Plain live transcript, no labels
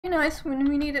Be nice when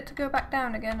we need it to go back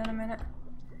down again in a minute.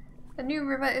 The new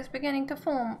river is beginning to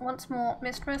form once more,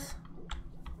 mistress.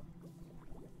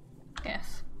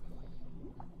 Yes.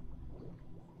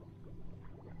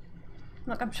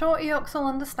 Look, I'm sure Eox will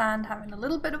understand having a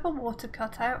little bit of a water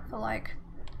cutout for like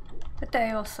a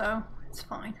day or so. It's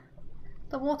fine.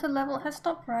 The water level has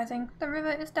stopped rising. The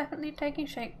river is definitely taking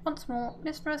shape once more,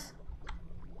 mistress.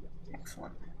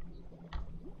 Excellent.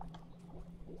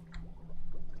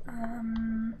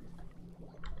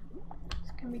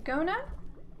 So can we go now?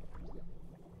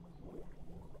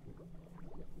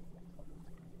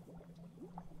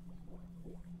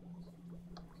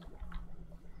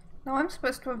 Now I'm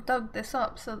supposed to have dug this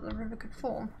up so that the river could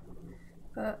form,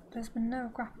 but there's been no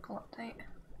graphical update.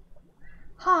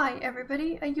 Hi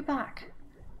everybody, are you back?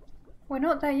 We're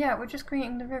not there yet, we're just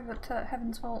creating the river to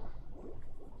Heaven's Vault.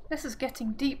 This is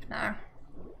getting deep now.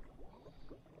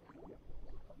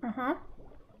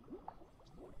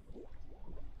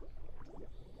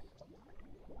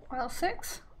 Well,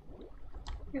 6?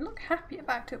 You look happy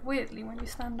about it weirdly when you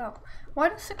stand up. Why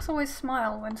does 6 always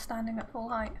smile when standing at full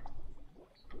height?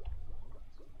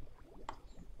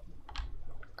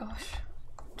 Gosh,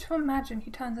 to imagine he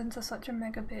turns into such a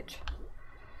mega bitch.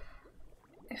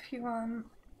 If you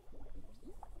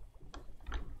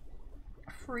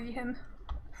free him,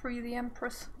 free the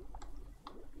Empress.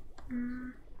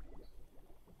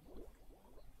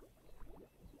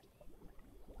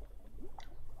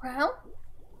 Well,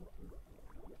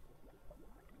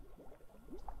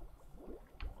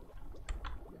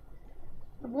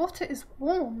 the water is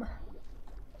warm.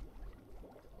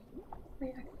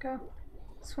 Wait, I could go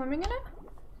swimming in it?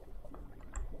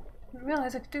 Didn't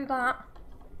realise I could do that.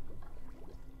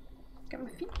 Get my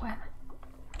feet wet.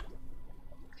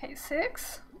 Okay,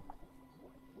 6.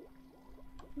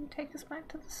 Can you take us back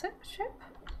to the ship?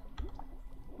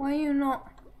 Why are you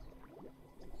not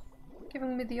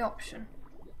giving me the option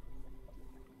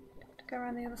to go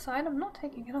around the other side? I'm not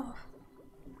taking it off.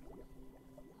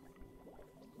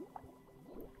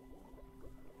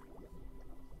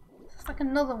 There's like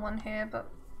another one here, but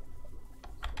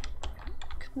I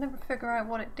could never figure out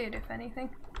what it did, if anything.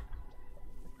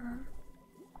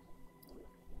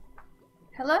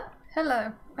 Hello?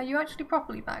 Hello. Are you actually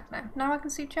properly back now? Now I can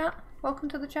see chat. Welcome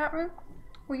to the chat room.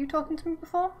 Were you talking to me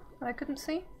before that I couldn't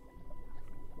see?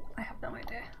 I have no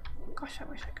idea. Gosh, I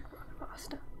wish I could run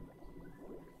faster.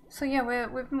 So yeah,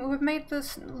 we've made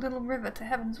this little river to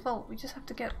Heaven's Vault. We just have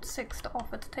to get 6 to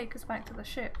offer to take us back to the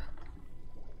ship.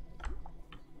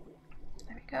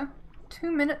 There we go.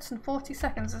 2 minutes and 40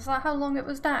 seconds. Is that how long it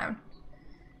was down?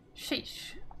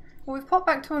 Sheesh. Well, we've popped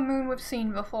back to a moon we've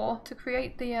seen before to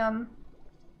create the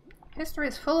history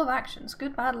is full of actions.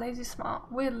 Good, bad, lazy,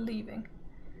 smart. We're leaving.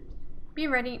 Be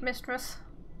ready, mistress.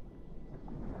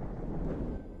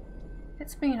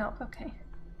 It's been up, okay.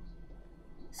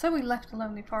 So we left the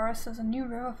lonely forest as a new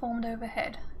river formed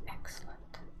overhead.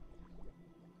 Excellent.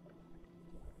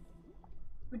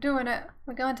 We're doing it.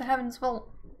 We're going to Heaven's Vault.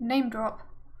 Name drop.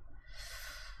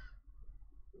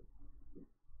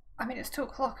 I mean, it's 2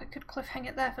 o'clock. I could cliffhang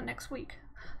it there for next week.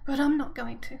 But I'm not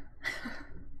going to.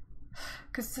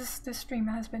 Because this stream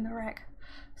has been a wreck.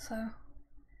 So.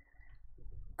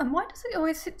 And why does it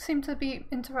always seem to be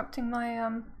interrupting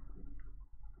my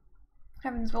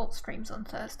Heaven's Vault streams on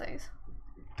Thursdays?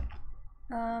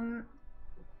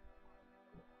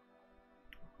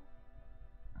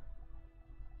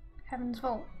 Heaven's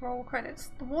Vault, roll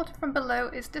credits. The water from below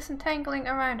is disentangling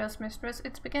around us, mistress.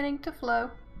 It's beginning to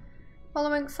flow,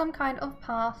 following some kind of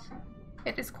path.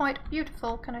 It is quite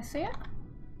beautiful. Can I see it?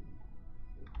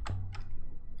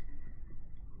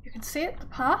 You can see it, the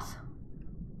path?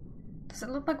 Does it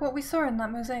look like what we saw in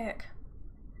that mosaic?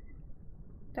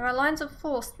 There are lines of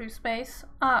force through space,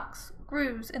 arcs,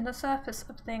 grooves in the surface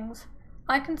of things.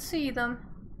 I can see them.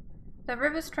 The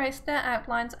rivers trace their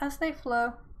outlines as they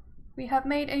flow. We have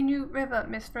made a new river,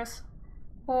 mistress,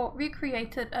 or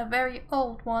recreated a very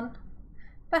old one.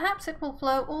 Perhaps it will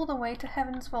flow all the way to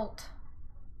Heaven's Vault.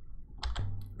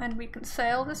 And we can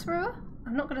sail this river?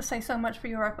 I'm not going to say so much for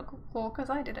your epical core because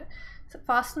I did it. Is it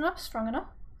fast enough? Strong enough?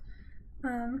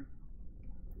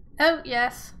 Oh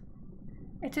yes.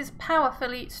 It is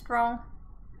powerfully strong.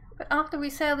 But after we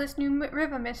sail this new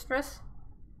river, mistress... ...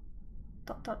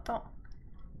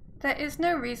 There is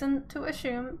no reason to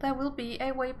assume there will be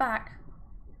a way back.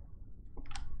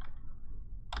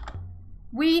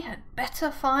 We had better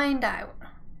find out.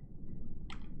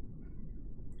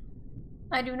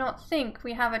 I do not think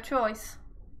we have a choice.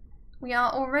 We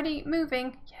are already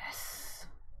moving. Yes.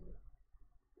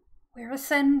 We're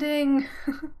ascending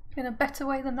in a better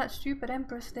way than that stupid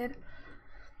Empress did.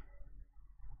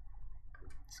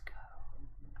 Let's go.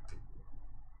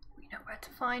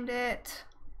 find it.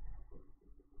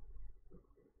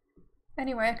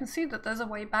 Anyway, I can see that there's a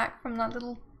way back from that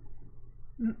little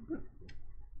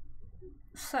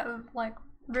set of like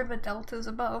river deltas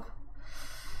above.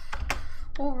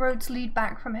 All roads lead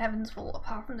back from Heaven's Vault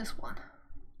apart from this one.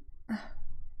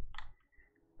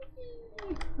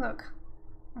 Look,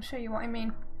 I'll show you what I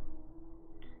mean.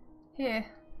 Here,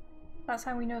 that's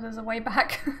how we know there's a way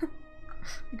back.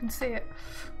 You can see it.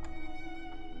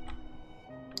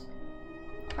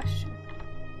 Question.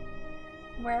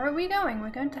 Where are we going? We're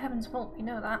going to Heaven's Vault, we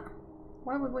know that.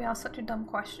 Why would we ask such a dumb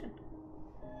question?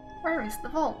 Where is the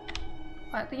vault?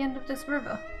 At the end of this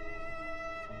river.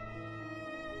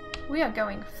 We are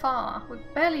going far. We've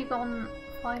barely gone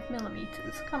 5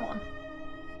 millimeters. Come on.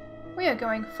 We are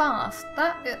going fast.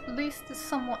 That at least is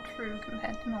somewhat true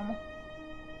compared to normal.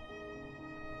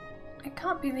 It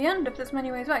can't be the end if there's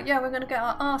many ways back. Yeah, we're going to get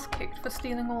our ass kicked for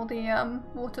stealing all the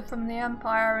water from the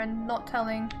Empire and not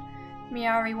telling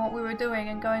Miari what we were doing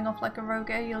and going off like a rogue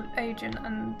agent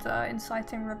and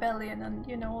inciting rebellion and,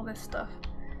 you know, all this stuff.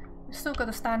 We've still got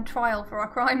to stand trial for our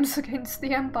crimes against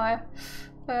the Empire.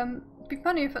 It'd be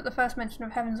funny if at the first mention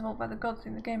of Heaven's Vault by the gods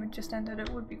in the game had just ended. It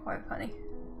would be quite funny.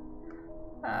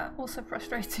 Also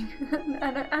frustrating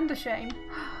and a shame.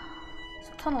 It's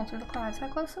a tunnel through the clouds. How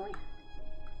close are we?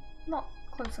 Not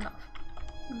close enough.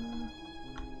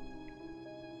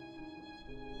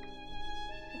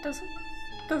 It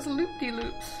does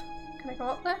loop-de-loops. Can I go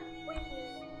up there?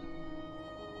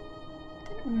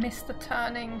 Didn't miss the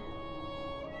turning.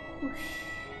 Whoosh.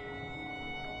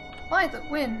 By the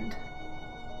wind.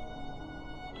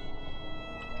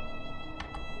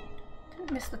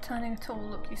 Didn't miss the turning at all,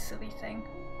 look, you silly thing.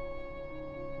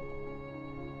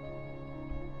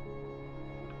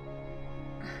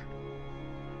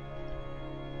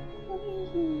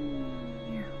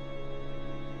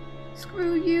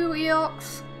 Screw you,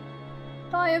 Eox!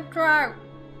 Die of drought!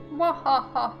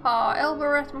 Wahahaha!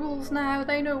 Elbereth rules now,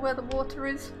 they know where the water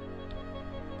is.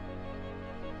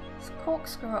 It's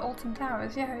Corkscrew at Alton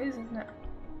Towers, yeah it is, isn't it?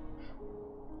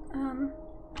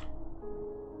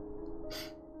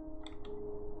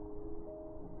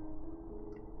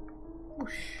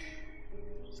 Whoosh.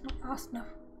 It's not fast enough.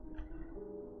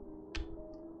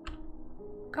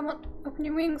 Come on, open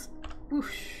your wings.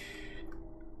 Whoosh.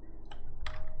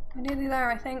 We're nearly there,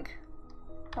 I think.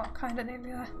 Well, kinda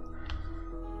nearly there.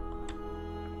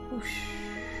 Whoosh.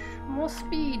 More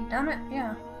speed, damn it,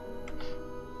 yeah.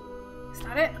 Is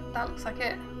that it? That looks like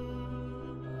it.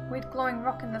 Weird glowing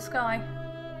rock in the sky.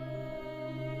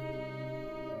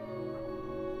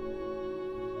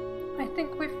 I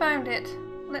think we've found it.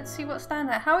 Let's see what's down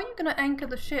there. How are you going to anchor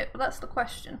the ship? That's the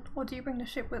question. Or do you bring the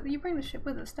ship with you? Bring the ship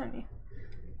with us, don't you?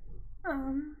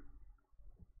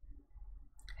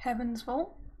 Heaven's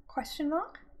Vault? Question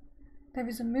mark? There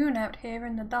is a moon out here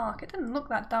in the dark. It didn't look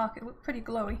that dark. It looked pretty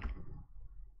glowy.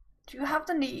 Do you have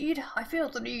the need? I feel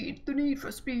the need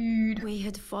for speed. We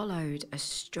had followed a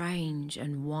strange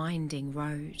and winding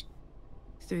road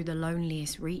through the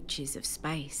loneliest reaches of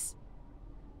space.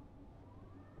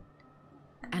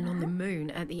 And on the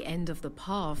moon at the end of the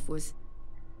path was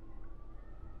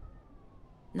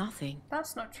nothing.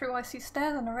 That's not true. I see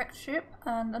stairs and a wrecked ship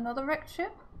and another wrecked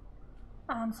ship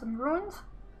and some ruins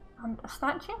and a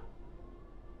statue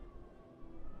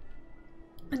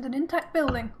and an intact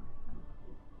building.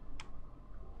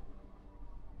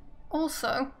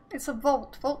 Also, it's a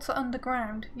vault. Vaults are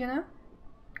underground, you know?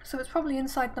 So it's probably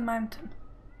inside the mountain.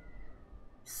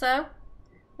 So,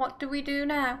 what do we do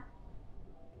now?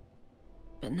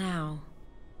 But now,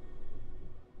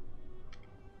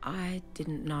 I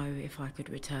didn't know if I could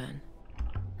return.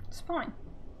 It's fine.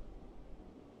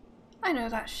 I know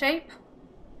that shape.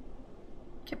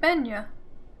 Kibenya.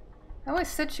 I always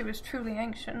said she was truly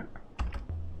ancient.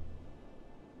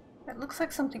 It looks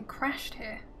like something crashed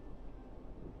here.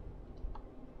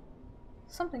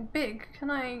 Something big.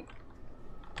 Can I...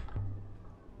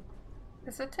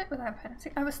 Is it it without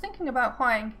penalty? I was thinking about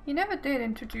Huang. He never did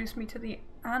introduce me to the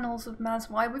Annals of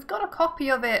Mazwai. We've got a copy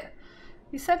of it.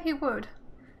 He said he would.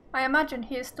 I imagine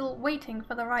he is still waiting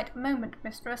for the right moment,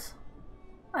 mistress.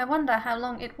 I wonder how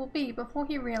long it will be before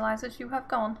he realizes you have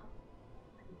gone.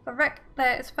 The wreck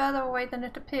there is further away than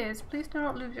it appears. Please do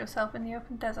not lose yourself in the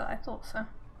open desert. I thought so.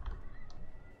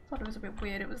 Thought it was a bit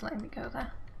weird it was letting me go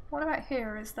there. What about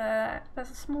here? Is there...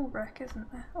 There's a small wreck,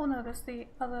 isn't there? Oh no, there's the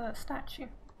other statue.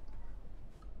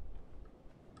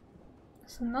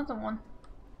 There's another one.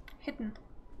 Hidden.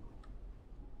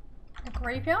 A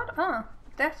graveyard? Ah,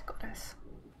 Death Goddess.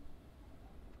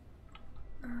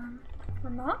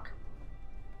 Remark?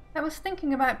 I was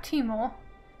thinking about Timor.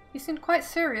 He seemed quite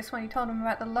serious when he told him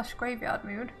about the lush graveyard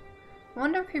mood. I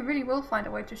wonder if he really will find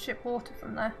a way to ship water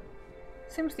from there.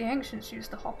 Seems the ancients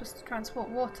used the hoppers to transport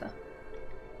water.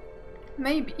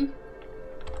 Maybe.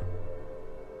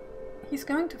 He's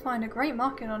going to find a great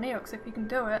market on Eox if he can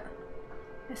do it.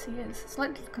 Yes, he is. It's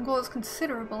likely to cause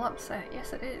considerable upset.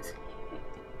 Yes, it is.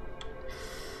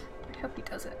 I hope he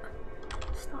does it.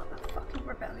 Start that fucking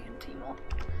rebellion, Timor.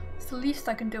 It's the least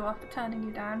I can do after turning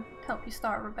you down. Help you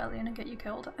start a rebellion and get you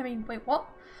killed. I mean, wait, what?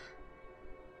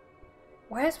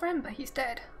 Where's Remba? He's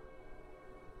dead.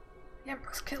 The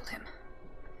Empress killed him.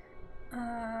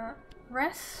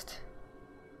 Rest.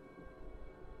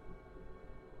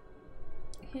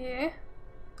 Here.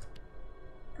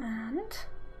 And...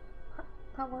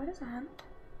 that word is and.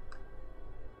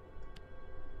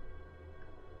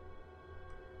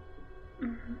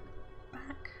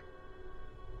 Back.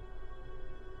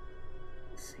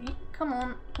 Let's see. Come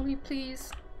on, will you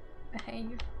please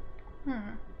behave?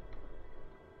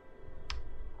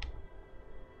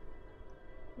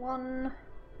 One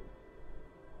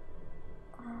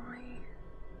eye.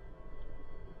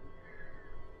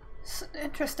 It's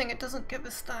interesting, it doesn't give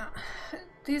us that.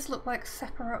 These look like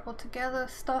separate or together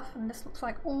stuff, and this looks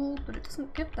like all, but it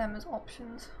doesn't give them as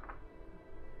options.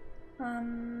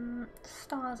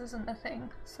 Stars isn't a thing,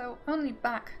 so only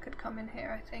back could come in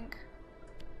here, I think.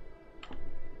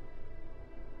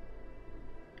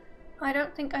 I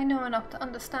don't think I know enough to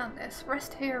understand this.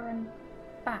 Rest here and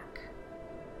back.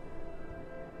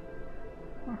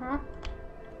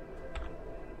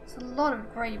 It's a lot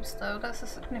of graves though, that's a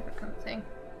significant thing.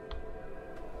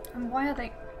 And why are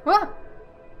they— Whoa!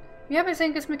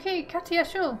 Miabezengus Maki, Katia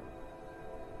Shul!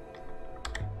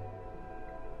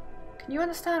 Can you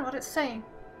understand what it's saying?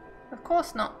 Of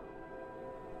course not.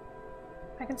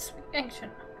 I can speak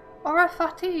ancient. Ora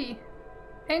Fati!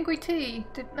 Angry tea!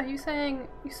 Are you saying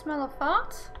you smell of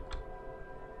farts?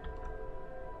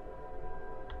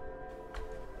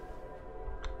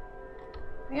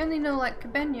 I only know like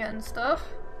Cabenia and stuff.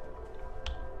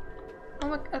 Oh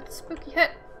my god, spooky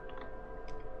head!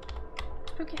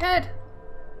 Spooky head!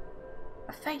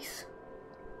 A face!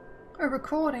 A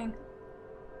recording!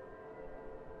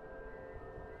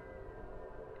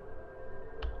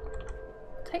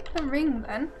 Take the ring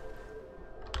then.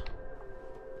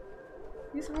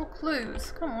 These are all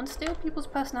clues. Come on, steal people's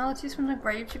personalities from their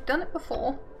graves. You've done it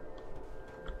before.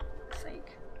 For fuck's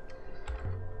sake.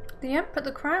 The Emperor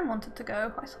the Crown wanted to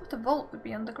go. I thought a vault would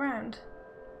be underground.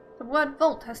 The word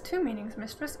vault has two meanings,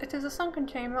 mistress. It is a sunken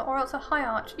chamber or else a high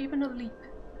arch, even a leap.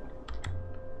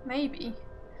 Maybe.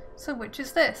 So which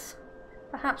is this?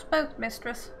 Perhaps both,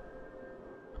 mistress.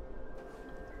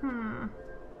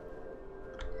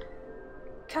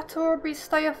 Katorbi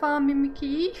Stayafa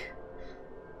Mimiki?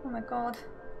 Oh my god.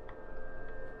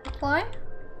 Reply?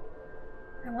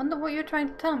 I wonder what you're trying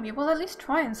to tell me. Well, at least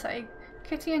try and say.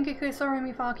 Kitty and Giku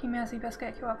Sorimi Faki Mercy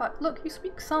Look, you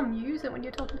speak some, you use it when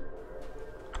you're talking.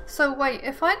 So wait,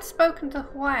 if I'd spoken to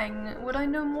Huang, would I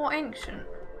know more ancient?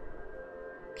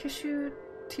 Kishu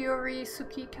Tiori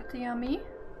Suki Katayami?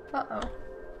 Uh-oh.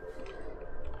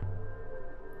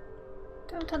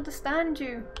 Don't understand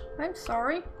you. I'm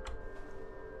sorry.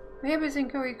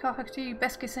 Miyabizinkuri Kakakti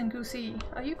Beskisengusi.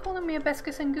 Are you calling me a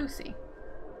Beskisengusi?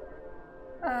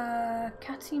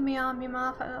 Kati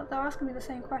Miyamima. They're asking me the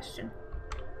same question.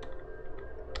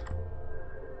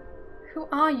 Who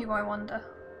are you, I wonder?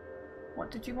 What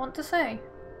did you want to say?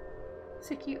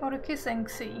 Siki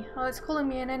Orukisengsi. Oh, it's calling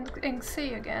me an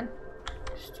Engsi again.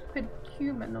 Stupid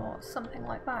human or something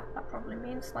like that. That probably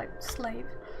means like slave.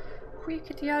 You're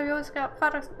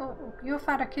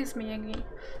Farakizmi.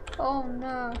 Oh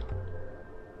no.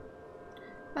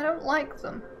 I don't like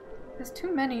them. There's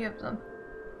too many of them.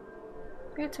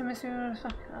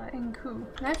 Enku.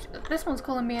 This one's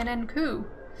calling me an Enku.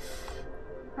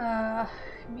 Yeah,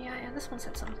 this one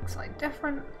said something slightly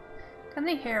different. Can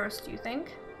they hear us, do you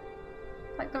think?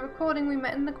 Like the recording we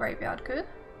met in the graveyard could?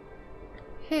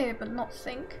 Hear but not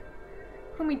think.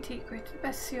 Humitiquit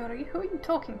Bessiori. Who are you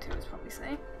talking to, is probably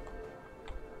saying.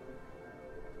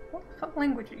 What the fuck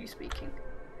language are you speaking?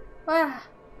 Ah!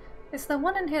 Is there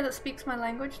one in here that speaks my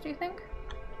language, do you think?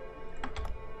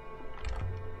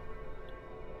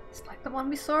 It's like the one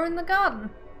we saw in the garden.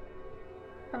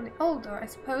 Only older, I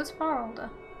suppose, far older.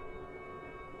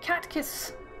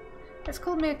 Catkiss! It's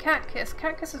called me a catkiss.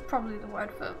 Catkiss is probably the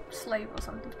word for slave or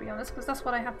something, to be honest, because that's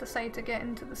what I have to say to get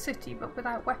into the city, but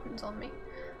without weapons on me.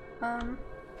 Ikuri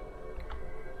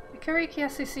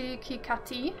Kiasisi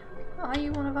Kikati. Are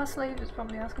you one of our slaves? It's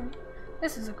probably asking.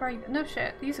 This is a grave. No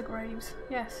shit, these are graves.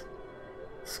 Yes.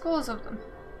 Scores of them.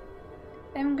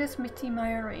 Emgus Miti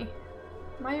Mayuri.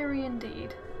 Mayuri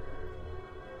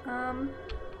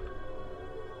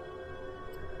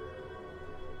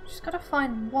Just gotta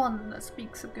find one that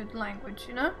speaks a good language,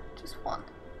 you know? Just one.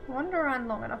 Wander around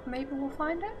long enough, maybe we'll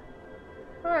find it?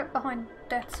 Right behind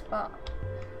Death's Spot.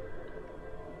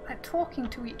 They're talking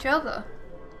to each other.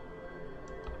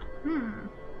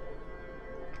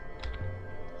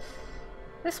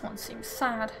 This one seems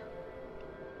sad.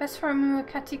 Besramu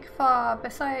katikfa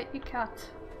besaya ikat.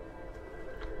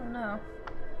 Oh no.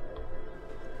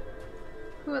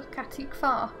 Who are the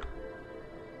katikfa?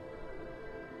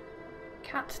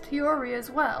 Cat Tiori as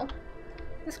well.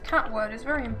 This cat word is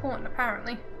very important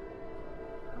apparently.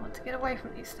 I want to get away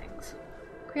from these things.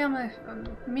 Kuyama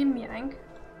Mimyang.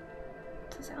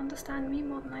 Does it understand me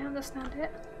more than I understand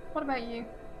it? What about you?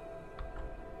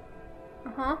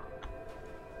 Uh-huh.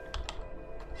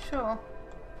 Sure.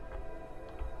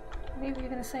 Maybe you're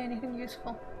going to say anything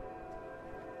useful.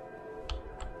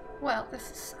 Well,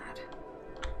 this is sad.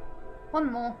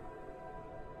 One more.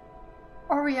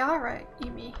 Oriara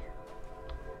Imi.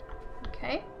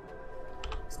 Okay.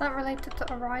 Is that related to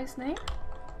Arai's name?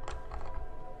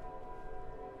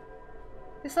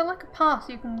 Is there like a path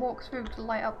you can walk through to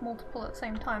light up multiple at the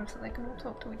same time so they can all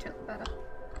talk to each other better?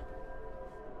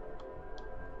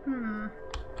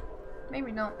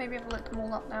 Maybe not. Maybe I've lit them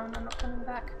all up now and they're not coming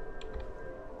back.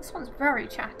 This one's very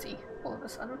chatty all of a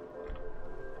sudden.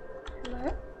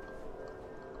 Hello?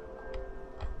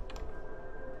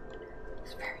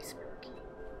 It's very spooky.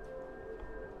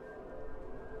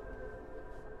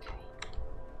 Okay.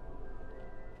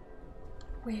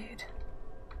 Weird.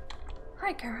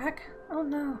 Hi, Karak. Oh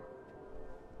no.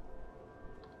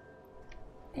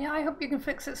 Yeah, I hope you can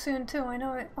fix it soon too. I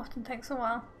know it often takes a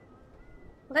while.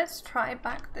 Let's try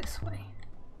back this way.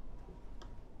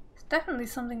 There's definitely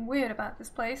something weird about this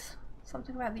place.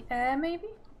 Something about the air, maybe?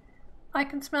 I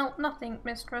can smell nothing,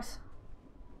 mistress.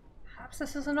 Perhaps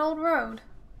this is an old road.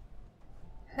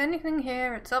 If anything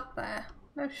here, it's up there.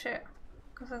 No shit.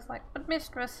 Because there's like, but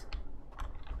mistress.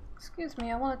 Excuse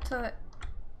me, I wanted to...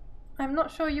 I'm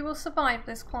not sure you will survive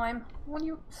this climb. Will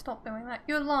you stop doing that?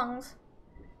 Your lungs.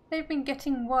 They've been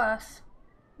getting worse.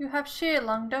 You have sheer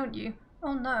lung, don't you?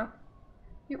 Oh no.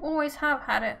 You always have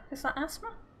had it. Is that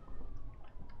asthma?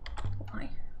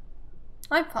 Why?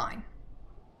 I'm fine.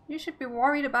 You should be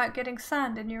worried about getting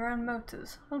sand in your own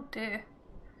motors. Oh dear.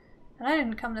 And I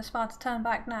didn't come this far to turn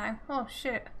back now. Oh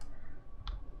shit.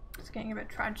 It's getting a bit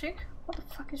tragic. What the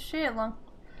fuck is sheer lung?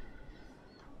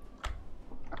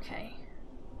 Okay.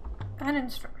 An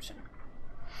instruction.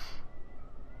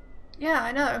 Yeah,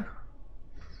 I know.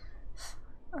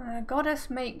 Goddess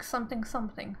make something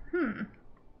something.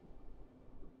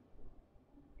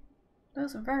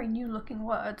 Those are very new looking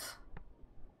words.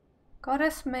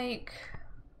 Goddess make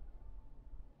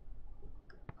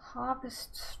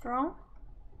harvest strong.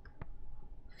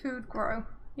 Food grow.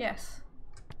 Yes.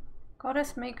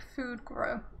 Goddess make food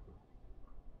grow.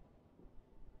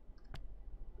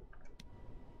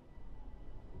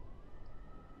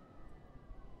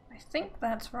 I think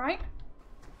that's right.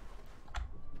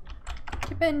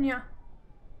 Kibenya.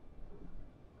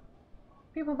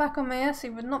 People back on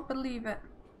Maesi would not believe it.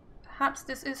 Perhaps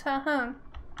this is her home.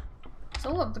 It's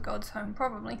all of the gods' home,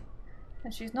 probably.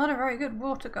 And she's not a very good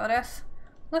water goddess.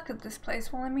 Look at this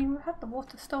place. Well, I mean, we've had the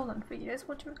water stolen for years.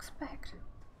 What do you expect?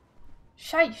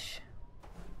 Shaish!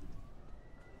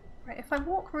 Right, if I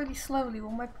walk really slowly, will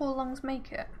my poor lungs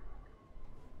make it?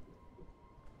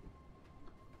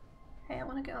 Hey, I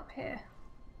want to get up here.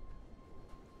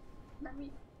 Let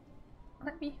me...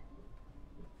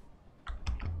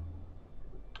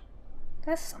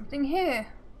 There's something here.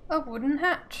 A wooden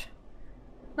hatch.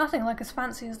 Nothing like as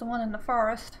fancy as the one in the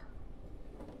forest.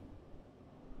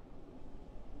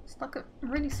 It's like a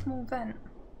really small vent.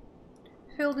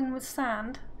 Filled in with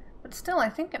sand. But still, I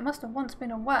think it must have once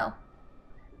been a well.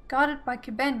 Guarded by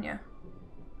Kibenya.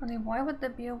 Only why would there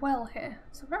be a well here?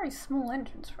 It's a very small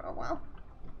entrance for a well.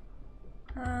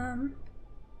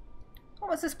 What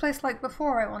was this place like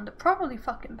before, I wonder? Probably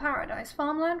fucking paradise.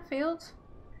 Farmland, fields,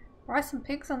 rice and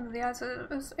pigs under the eyes.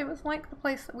 It was like the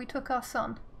place that we took our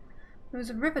son. There was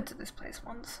a river to this place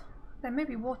once. There may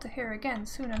be water here again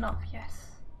soon enough,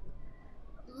 yes.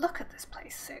 Look at this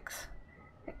place, Six.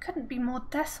 It couldn't be more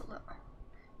desolate.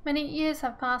 Many years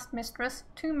have passed, mistress.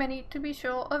 Too many to be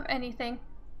sure of anything.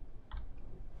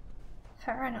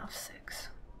 Fair enough, Six.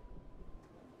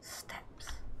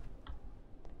 Steps.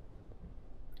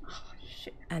 Oh,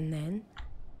 shit. And then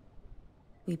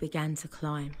we began to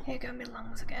climb. Here go my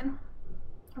lungs again.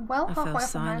 A well I halfway fell up the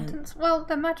silent, mountains. Well,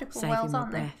 they're magical saving wells, my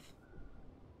aren't they? breath.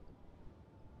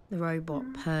 The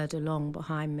robot purred along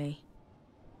behind me.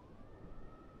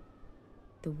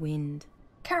 The wind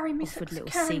Carry me, offered Six, little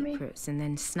carry me. secrets and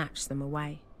then snatched them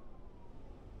away.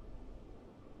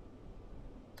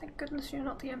 Thank goodness you're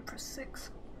not the Empress 6.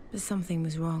 But something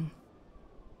was wrong.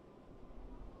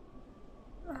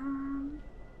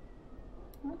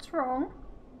 What's wrong?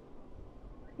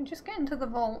 I can just get into the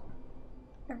vault.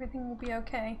 Everything will be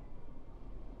okay.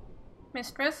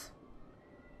 Mistress,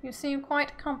 you seem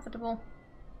quite comfortable.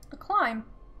 The climb.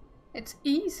 It's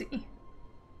easy.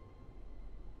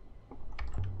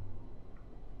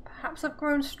 Perhaps I've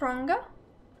grown stronger?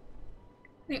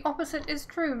 The opposite is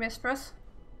true, mistress.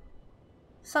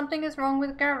 Something is wrong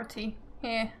with Garrity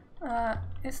here.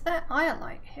 Is there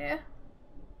iolite here?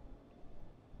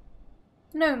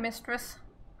 No, mistress.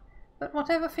 But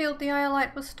whatever field the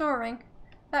iolite was storing,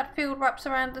 that field wraps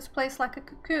around this place like a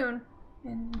cocoon.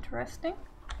 Interesting.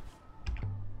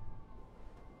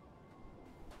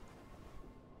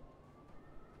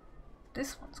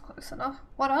 This one's close enough.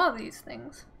 What are these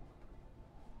things?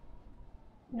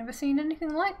 Never seen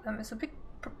anything like them. It's a big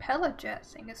propeller jet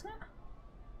thing, isn't it?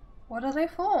 What are they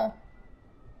for?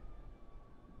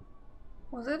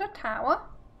 Was it a tower?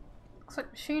 Looks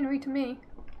like machinery to me.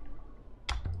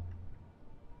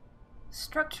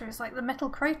 Structure is like the metal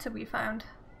crater we found.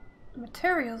 The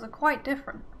materials are quite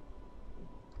different.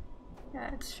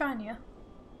 Yeah, it's shinier.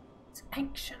 It's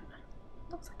ancient.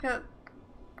 Looks like a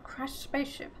crashed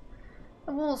spaceship.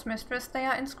 The walls, mistress, they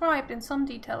are inscribed in some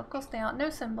detail. Of course they aren't. No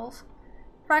symbols.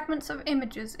 Fragments of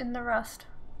images in the rust.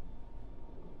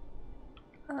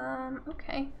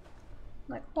 Okay.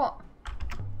 Like what?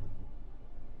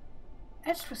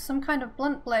 Etched with some kind of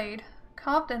blunt blade.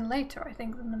 Carved in later, I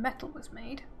think, than the metal was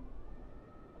made.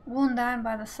 Worn down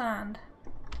by the sand.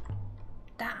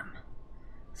 Damn.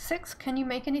 6, can you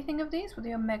make anything of these with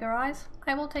your mega eyes?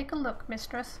 I will take a look,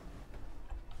 mistress.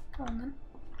 Go on then.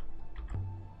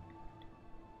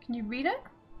 Can you read it?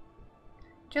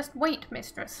 Just wait,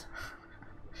 mistress.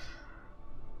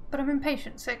 But I'm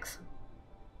impatient, 6.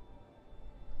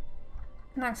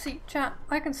 Now see, chat,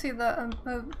 I can see that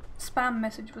a spam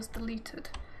message was deleted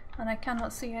and I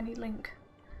cannot see any link.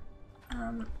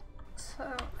 So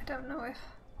I don't know if...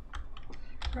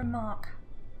 Remark.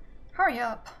 Hurry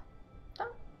up.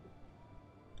 Don't...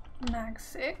 Nag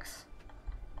 6.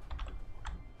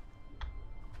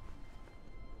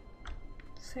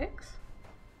 6?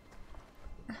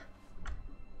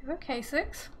 You okay,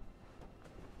 6?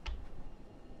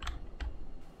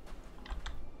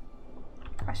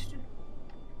 Question.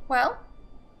 Well?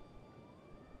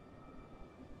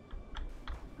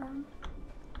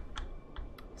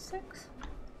 6?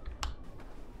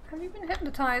 Have you been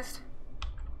hypnotized?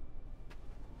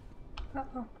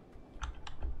 Uh-oh.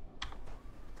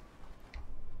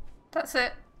 That's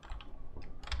it.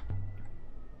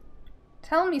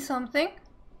 Tell me something.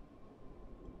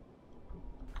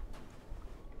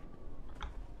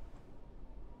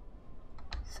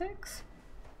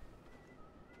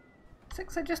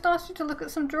 Six, I just asked you to look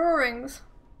at some drawings.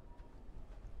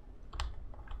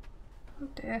 Oh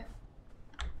dear.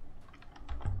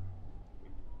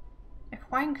 If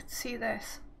Wang could see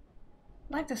this,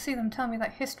 I'd like to see them tell me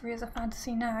that history is a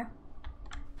fantasy now.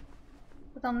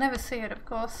 But they'll never see it, of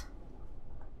course.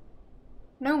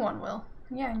 No one will.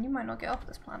 Yeah, and you might not get off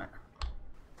this planet.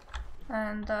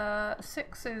 And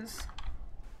 6 is...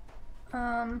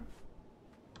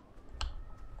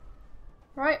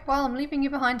 Right, well, I'm leaving you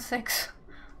behind, 6.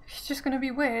 He's just gonna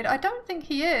be weird. I don't think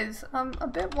he is. I'm a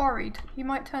bit worried. He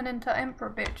might turn into Emperor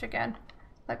Bitch again.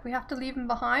 Like, we have to leave him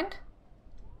behind?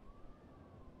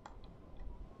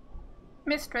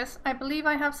 Mistress, I believe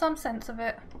I have some sense of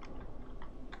it.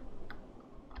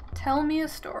 Tell me a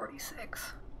story,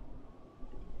 6.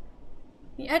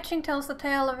 The etching tells the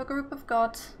tale of a group of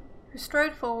gods who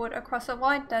strode forward across a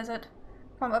wide desert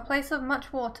from a place of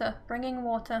much water, bringing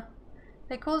water.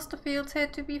 They caused the fields here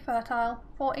to be fertile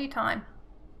for a time.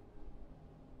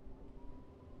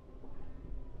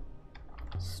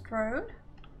 Strode?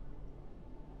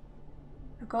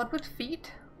 A god with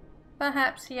feet?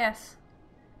 Perhaps, yes.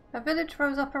 A village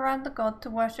rose up around the god to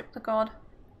worship the god.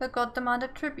 The god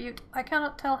demanded tribute, I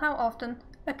cannot tell how often,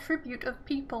 a tribute of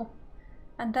people.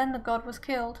 And then the god was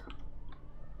killed.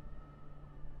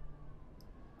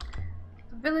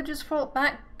 The villagers fought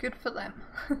back, good for them.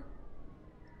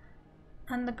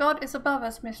 And the god is above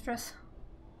us, mistress.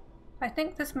 I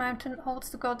think this mountain holds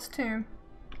the god's tomb.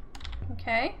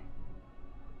 Okay.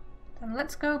 Then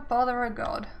let's go bother a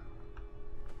god.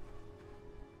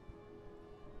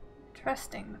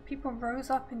 Interesting. The people rose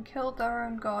up and killed their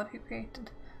own god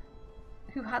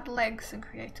who had legs and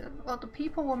created. Well, the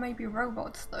people were maybe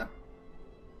robots though.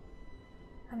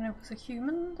 And it was a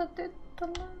human that did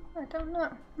the I don't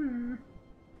know.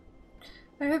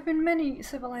 There have been many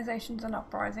civilizations and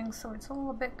uprisings, so it's all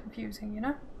a bit confusing, you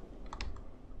know?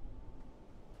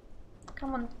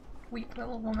 Come on, weak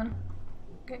little woman.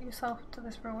 Get yourself to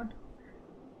this ruin.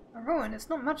 A ruin? It's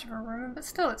not much of a ruin, but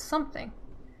still it's something.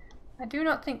 I do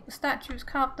not think the statues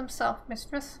carved themselves,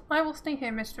 mistress. I will stay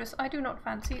here, mistress. I do not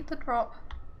fancy the drop.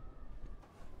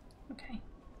 Okay.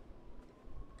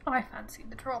 I fancy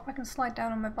the drop. I can slide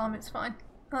down on my bum, it's fine.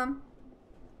 The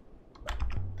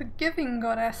Giving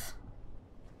Goddess.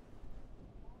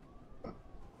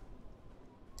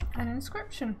 An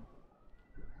inscription.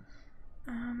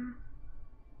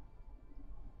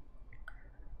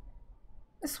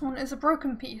 This one is a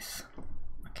broken piece.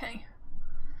 Okay.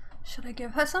 Should I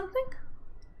give her something?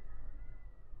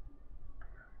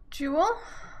 Jewel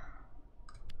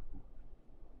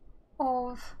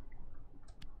of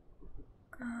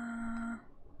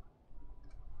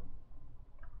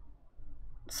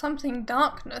something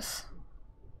darkness.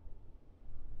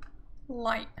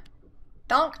 Light.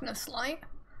 Darkness light?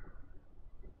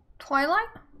 Twilight?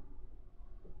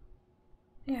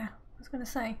 Yeah, I was gonna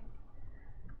say.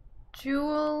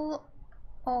 Jewel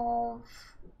of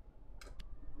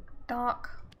dark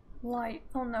light.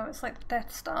 Oh no, it's like the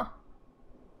Death Star.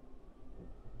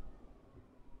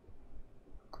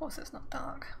 Of course it's not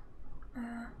dark.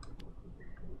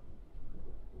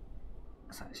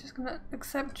 So it's just gonna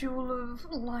accept Jewel of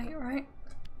Light, right?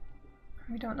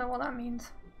 We don't know what that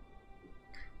means.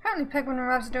 Apparently Penguin and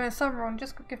Ravs are doing a sub run.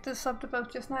 Just gifted a sub to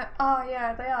both just now. Ah,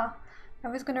 yeah, they are. I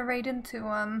was gonna raid into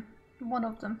one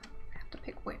of them. I have to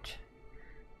pick which.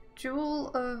 Jewel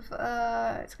of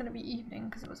it's gonna be evening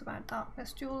because it was about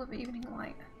darkness. Jewel of Evening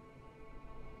Light.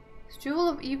 Does Jewel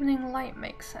of Evening Light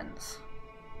make sense?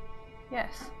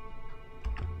 Yes.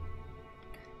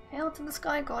 Hail to the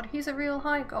Sky God. He's a real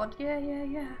high god. Yeah, yeah,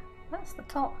 yeah. That's the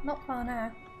top. Not far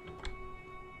now.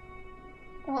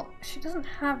 Well, she doesn't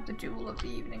have the Jewel of the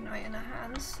Evening Light in her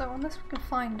hands, so unless we can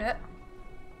find it.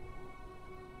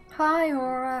 Hi,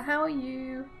 Aura. How are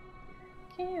you?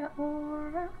 Kia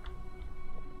Aura.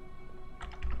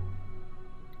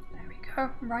 There we go.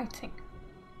 Writing.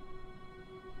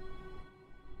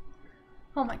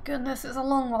 Oh my goodness, it's a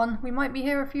long one. We might be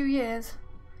here a few years.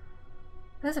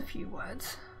 There's a few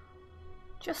words.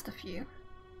 Just a few.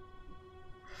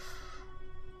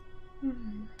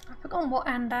 I've forgotten what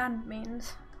and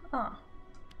means. Ah.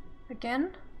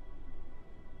 Again.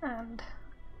 And.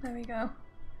 There we go.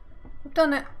 We've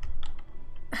done it.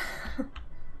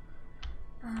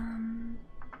 I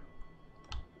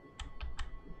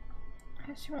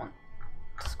actually want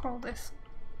to scroll this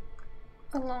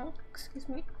along. Excuse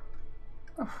me.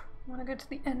 Oh, I want to go to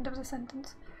the end of the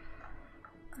sentence.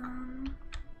 I'm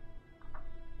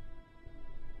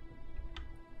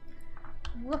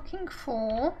looking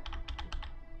for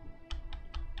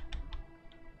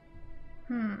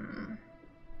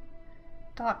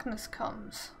darkness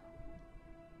comes.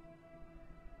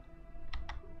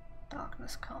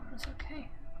 Darkness comes, okay.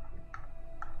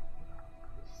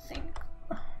 Think.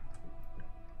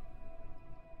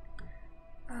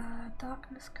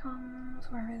 Darkness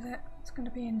comes, where is it? It's going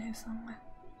to be in here somewhere.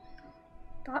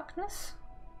 Darkness?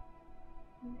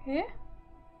 In here?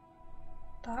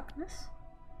 Darkness?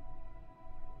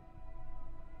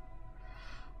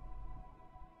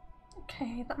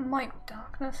 Okay, that might be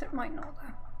darkness, it might not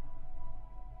though.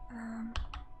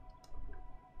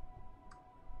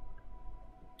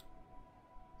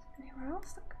 Anywhere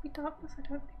else that could be darkness? I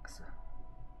don't think so.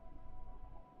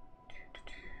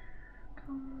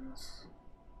 Comes.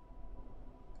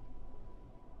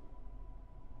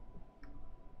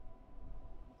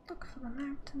 Look for the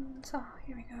mountains. Ah,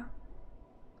 here we go.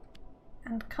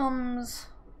 And comes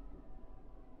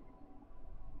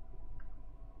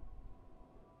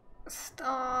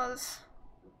stars.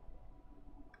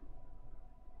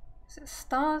 Is it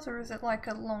stars or is it like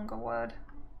a longer word?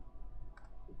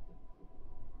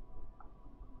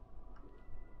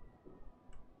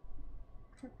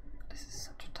 This is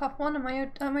such a tough one. Am I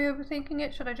overthinking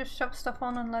it? Should I just shove stuff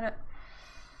on and let it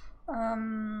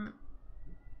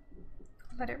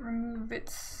remove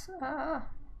its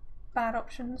bad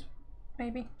options,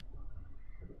 maybe?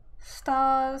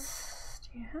 Stars.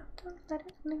 Do you have to let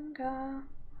it linger?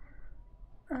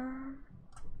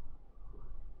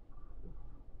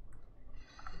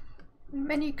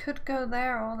 Many could go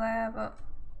there or there, but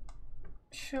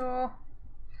sure.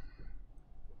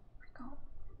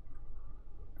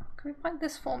 Can we find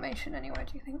this formation anywhere,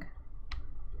 do you think?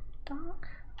 Dark?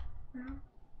 No.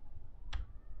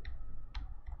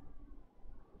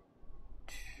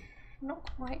 Not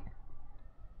quite.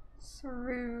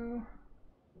 Through.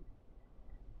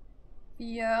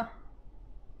 Via.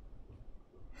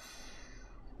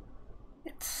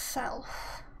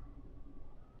 Itself.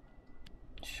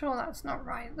 Sure, that's not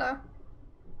right though.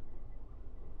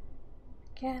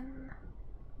 Again,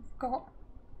 we've got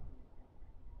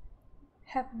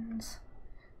Heavens.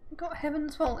 We've got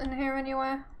Heaven's Vault in here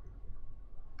anywhere?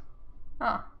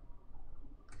 Ah.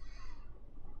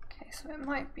 Okay, so it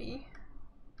might be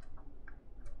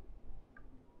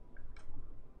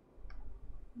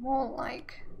more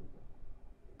like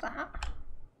that.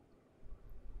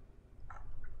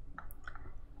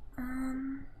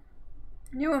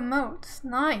 New emotes,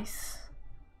 nice.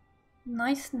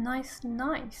 Nice, nice,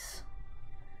 nice.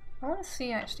 I want to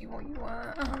see actually what you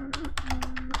were,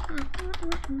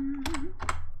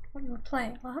 what you were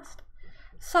playing last.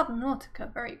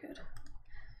 Subnautica, very good.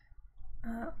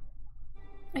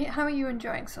 How are you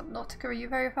enjoying Subnautica? Are you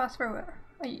very far through it?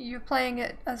 Are you playing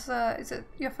it as a, is it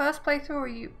your first playthrough, or are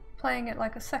you playing it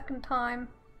like a second time?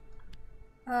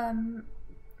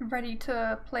 Ready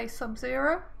to play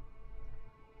Sub-Zero?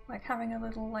 Like having a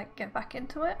little, like, get back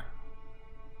into it?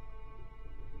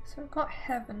 So we've got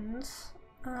Heavens.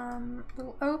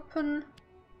 We'll open...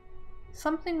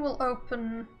 Something will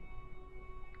open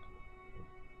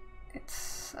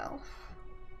itself.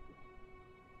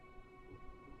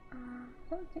 I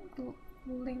don't think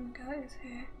Linger is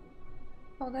here.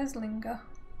 Oh, there's Linger.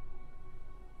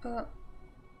 But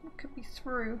it could be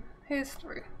through. Here's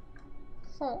through.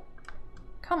 Thought.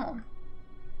 Come on.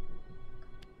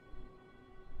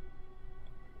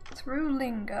 Through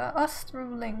Linger. Us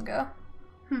through Linger.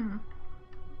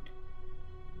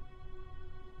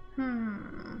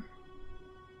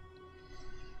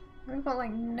 We've got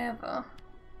like Never.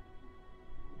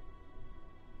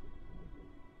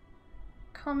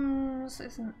 Comes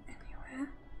isn't anywhere.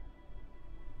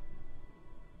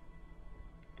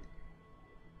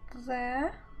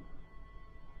 There.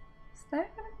 Is there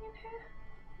gonna be in here?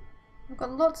 We've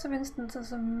got lots of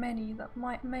instances of many that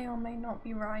may or may not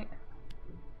be right.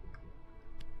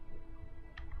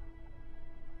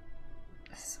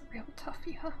 This is a real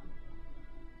toughie, huh?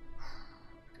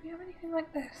 Do we have anything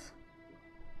like this?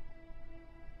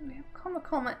 We have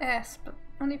comma S, but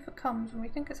only for comes when we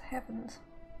think it's Heavens.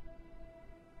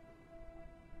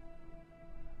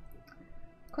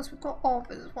 Of course, we've got Of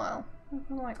as well. We've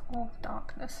got like Of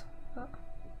Darkness, but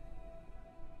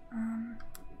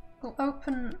we'll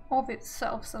open Of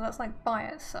itself, so that's like by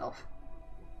itself.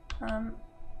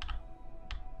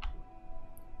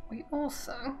 We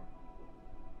also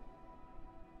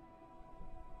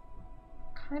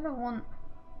kind of want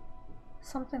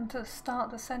something to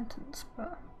start the sentence,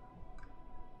 but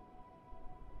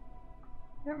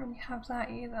we don't really have that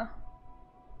either.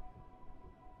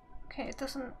 Okay, it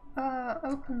doesn't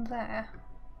open there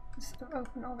instead of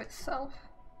open Of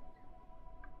itself.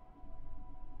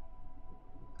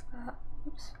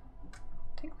 Oops,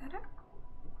 take that out.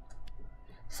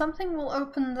 Something will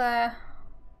open there.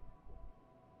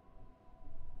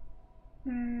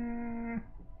 Oh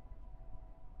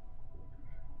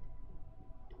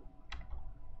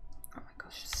my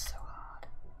gosh, it's so hard.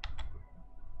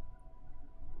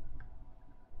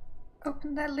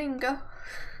 Open their Linger.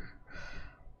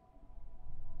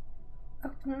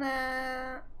 Open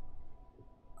their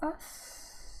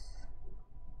Us.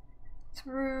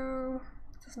 Through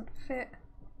doesn't fit.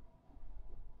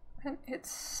 And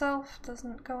itself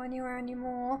doesn't go anywhere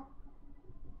anymore.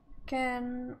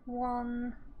 Again,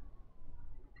 one.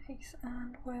 Ace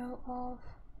and Will of.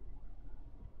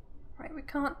 Right, we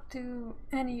can't do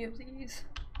any of these.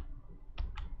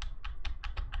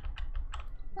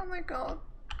 Oh my god,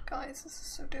 guys, this is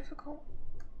so difficult.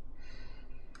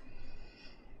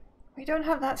 We don't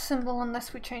have that symbol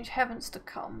unless we change Heavens to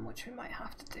Come, which we might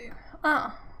have to do.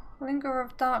 Ah, Linger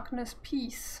of Darkness,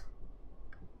 Peace.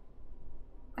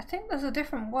 I think there's a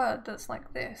different word that's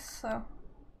like this, so...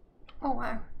 Oh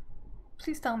wow.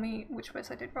 Please tell me which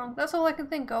bits I did wrong. That's all I can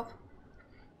think of.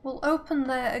 We'll open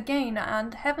there again,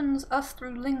 and Heavens, Us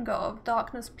through Linger of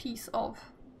Darkness, Peace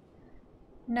of.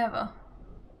 Never.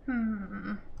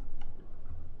 Whew,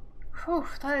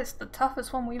 that is the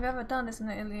toughest one we've ever done, isn't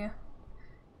it, Ilya?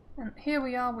 And here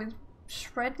we are with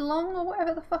Shredlong, or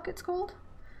whatever the fuck it's called.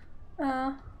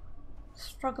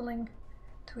 Struggling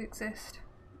to exist.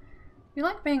 You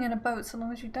like being in a boat so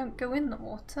long as you don't go in the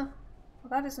water. Well,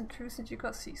 that isn't true since you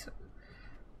got seasick.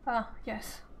 Ah,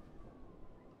 yes.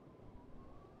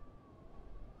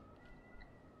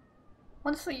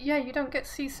 Honestly, yeah, you don't get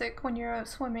seasick when you're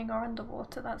swimming or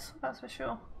underwater, that's for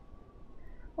sure.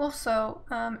 Also,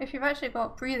 if you've actually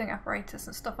got breathing apparatus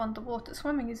and stuff underwater,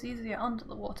 swimming is easier under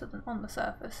the water than on the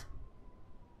surface.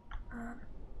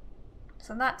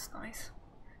 So that's nice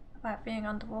about being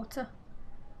underwater.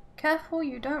 Careful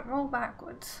you don't roll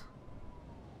backwards.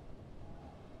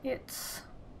 It's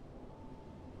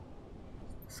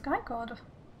Sky God.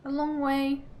 A long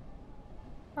way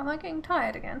Am I getting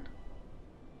tired again?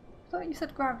 I thought you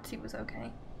said gravity was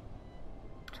okay.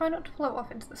 Try not to float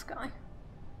off into the sky.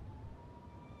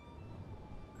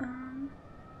 Down.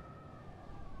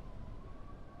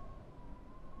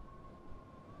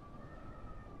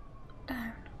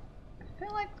 I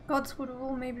feel like the gods would have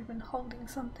all maybe been holding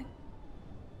something.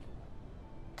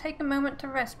 Take a moment to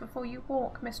rest before you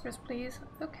walk, mistress, please.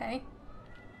 Okay.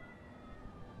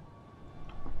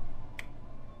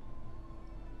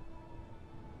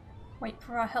 Wait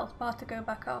for our health bar to go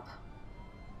back up.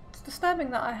 It's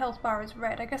disturbing that our health bar is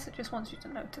red. I guess it just wants you to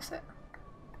notice it.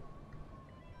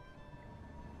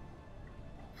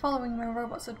 Following my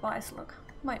robot's advice, look.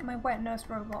 My wet nurse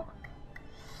robot.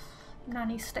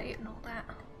 Nanny state and all that.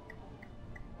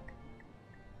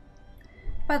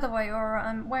 By the way,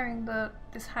 I'm wearing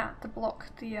this hat to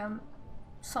block the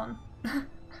sun.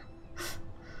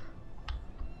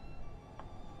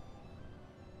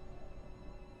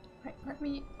 Right, let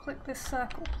me click this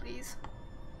circle, please.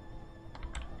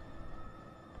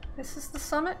 This is the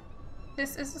summit.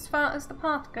 This is as far as the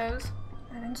path goes.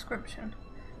 An inscription.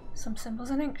 Some symbols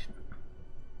in ancient.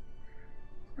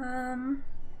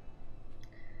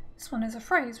 This one is a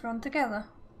phrase run together.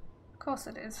 Of course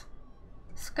it is.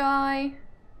 Sky,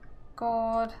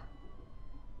 God,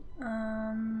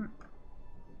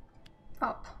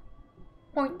 up.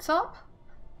 Points up.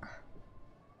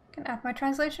 Can add my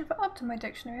translation for up to my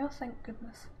dictionary. Oh, thank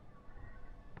goodness.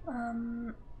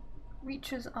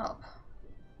 Reaches up.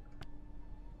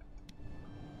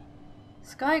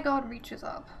 Sky God reaches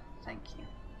up. Thank you.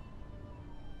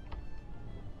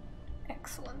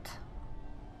 Excellent.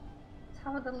 Let's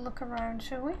have a little look around,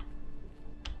 shall we?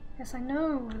 Yes, I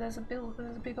know there's a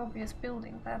big obvious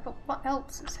building there, but what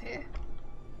else is here?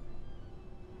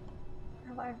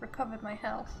 Have I recovered my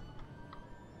health?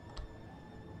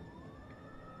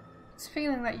 It's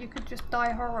feeling that you could just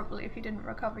die horribly if you didn't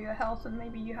recover your health, and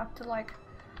maybe you have to like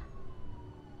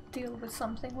deal with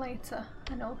something later,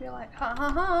 and it'll be like, ha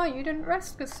ha ha, you didn't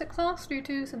rest because 6 asked you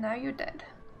to, so now you're dead.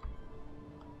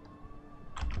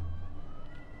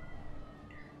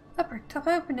 A bricked up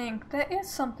opening. There is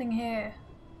something here.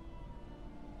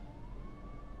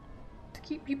 To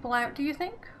keep people out, do you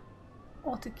think?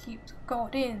 Or to keep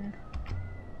God in?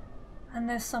 And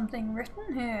there's something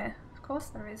written here. Of course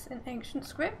there is, in ancient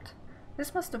script.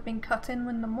 This must have been cut in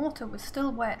when the mortar was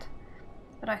still wet.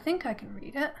 But I think I can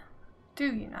read it.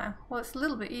 Do you now? Well, it's a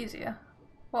little bit easier.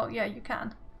 Well, yeah, you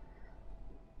can.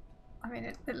 I mean,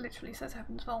 it literally says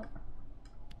Heaven's Vault.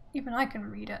 Even I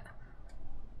can read it.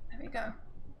 There we go.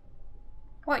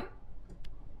 Wait.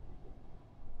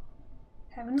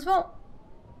 Heaven's Vault.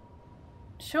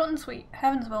 Short and sweet.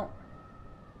 Heaven's Vault.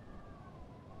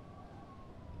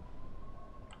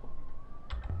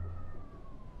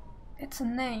 It's a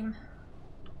name.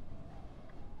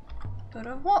 But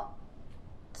of what?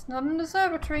 It's not an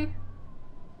observatory.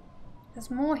 There's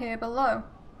more here below.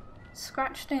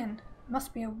 Scratched in.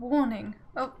 Must be a warning.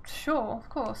 Oh, sure, of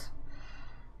course.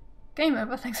 Game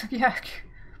over, thanks for Yak.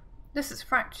 This is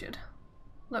fractured.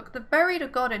 Look, they've buried a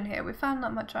god in here. We found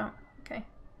that much out. Okay.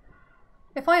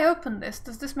 If I open this,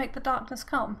 does this make the darkness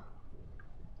come?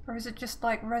 Or is it just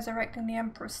like resurrecting the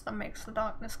Empress that makes the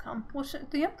darkness come? Well,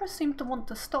 the Empress seemed to want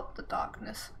to stop the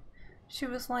darkness. She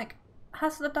was like,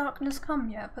 has the darkness come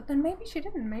yet? But then maybe she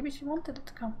didn't. Maybe she wanted it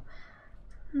to come.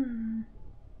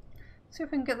 See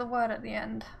if we can get the word at the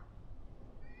end.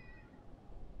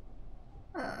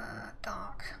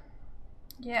 Dark.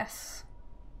 Yes.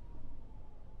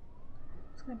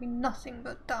 It's going to be nothing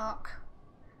but dark.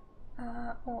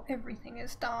 Or everything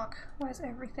is dark. Where's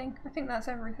everything? I think that's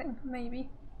everything, maybe.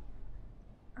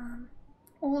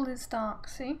 All is dark,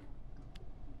 see?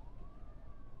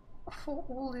 For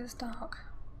all is dark.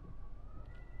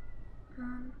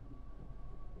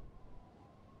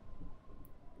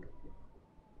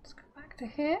 Let's go back to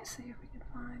here, see if we can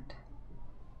find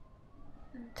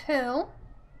until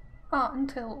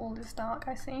all is dark,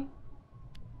 I see.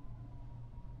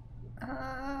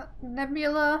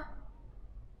 Nebula.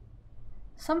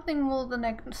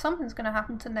 Something's gonna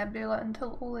happen to Nebula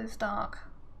until all is dark.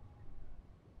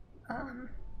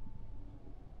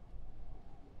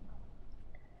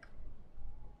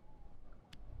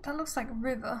 That looks like a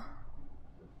river.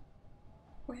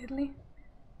 Weirdly.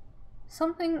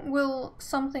 Something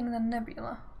the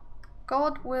Nebula.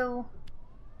 God will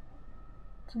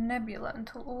the Nebula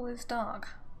until all is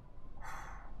dark.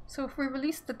 So if we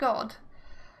release the god,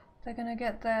 they're gonna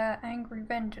get their angry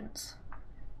vengeance.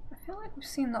 I feel like we've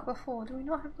seen that before. Do we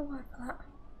not have the word for that?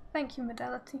 Thank you,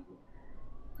 Modality.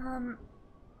 I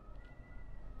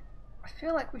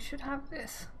feel like we should have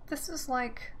this. This is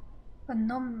like a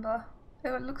number.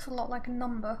 It looks a lot like a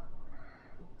number.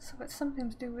 So it's something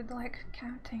to do with like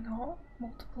counting or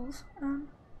multiples.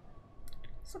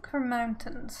 Let's look for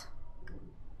mountains.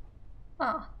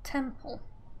 Ah, temple.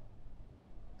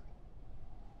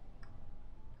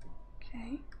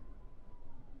 Okay.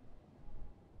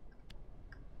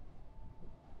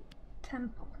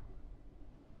 Temple.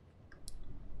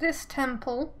 This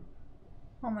temple.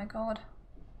 Oh my god.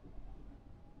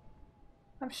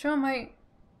 I'm sure my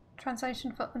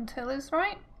translation for until is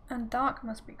right, and dark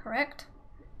must be correct.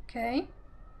 Okay.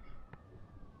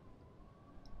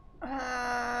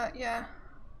 Yeah.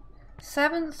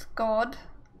 Seventh god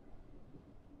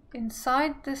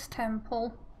inside this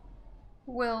temple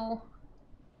will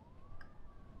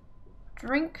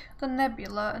drink the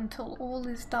nebula until all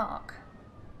is dark.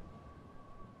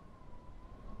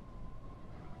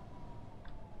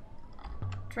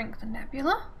 Drink the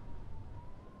nebula?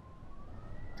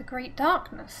 The great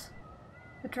darkness.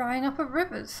 The drying up of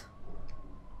rivers.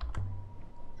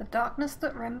 The darkness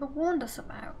that Remba warned us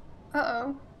about.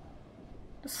 Uh-oh.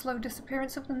 The slow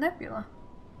disappearance of the nebula.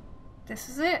 This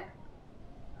is it.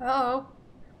 Uh-oh.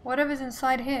 Whatever's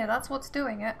inside here, that's what's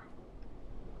doing it.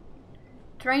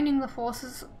 Draining the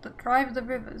forces that drive the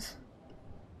rivers.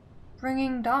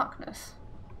 Bringing darkness.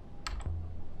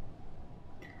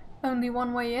 Only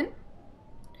one way in?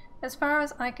 As far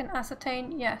as I can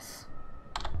ascertain, yes.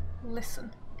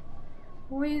 Listen.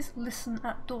 Always listen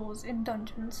at doors in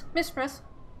dungeons. Mistress!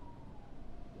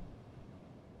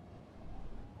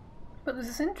 But this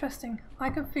is interesting. I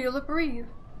can feel her breathe.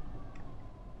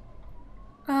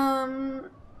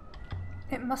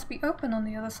 It must be open on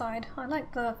the other side. I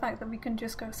like the fact that we can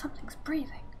just go, something's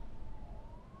breathing.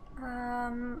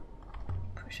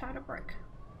 Push out a brick.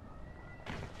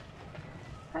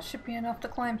 That should be enough to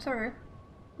climb through.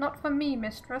 Not for me,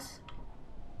 mistress.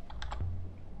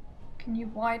 Can you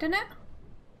widen it?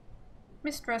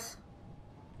 Mistress.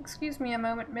 Excuse me a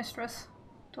moment, mistress.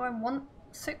 Do I want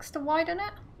 6 to widen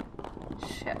it?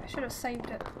 Shit, I should have saved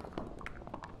it.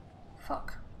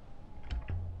 Fuck.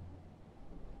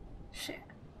 Shit.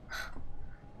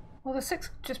 Well, the 6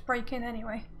 could just break in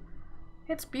anyway.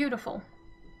 It's beautiful.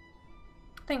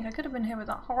 I think I could have been here with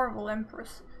that horrible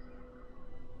empress.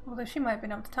 Although she might have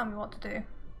been able to tell me what to do.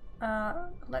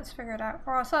 Let's figure it out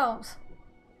for ourselves.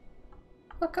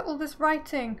 Look at all this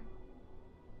writing.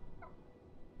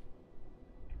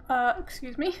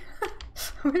 Excuse me.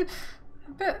 a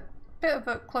bit of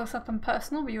a close-up and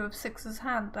personal view of Six's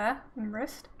hand there and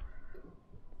wrist.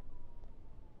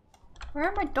 Where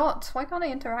are my dots? Why can't I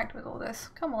interact with all this?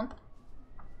 Come on.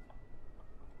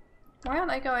 Why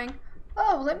aren't I going,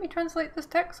 oh, let me translate this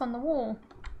text on the wall?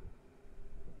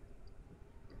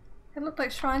 They look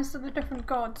like shrines to the different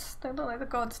gods. They look like the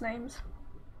gods' names.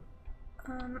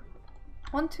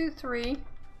 1, 2, 3.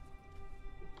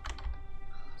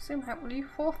 Zoom out, will you?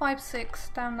 4, 5, 6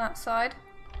 down that side.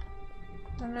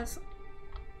 Then there's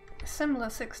a similar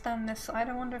 6 down this side.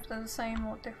 I wonder if they're the same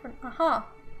or different. Aha!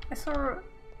 I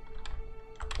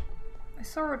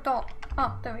saw a dot.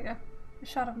 Ah, there we go. A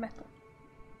shard of metal.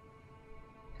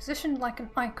 Positioned like an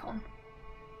icon.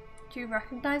 Do you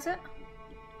recognize it?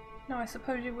 No, I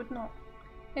suppose you would not.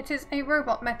 It is a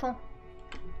robot metal.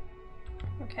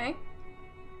 Okay.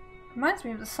 Reminds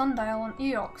me of the sundial on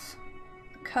Eox.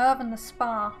 The curve and the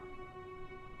spar.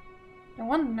 No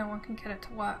wonder no one can get it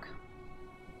to work.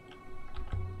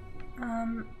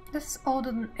 This is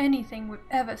older than anything we've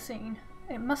ever seen.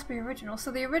 It must be original.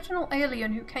 So the original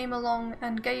alien who came along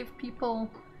and gave people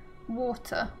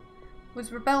water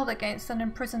was rebelled against and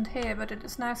imprisoned here, but it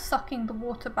is now sucking the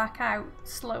water back out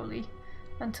slowly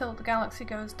until the galaxy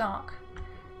goes dark.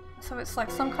 So it's like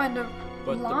some kind of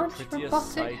large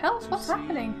robotic health. What's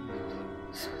happening?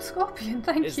 Scorpion,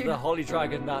 thank you. Is the holy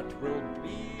dragon that will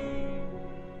be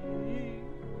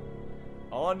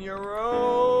on your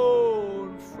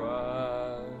own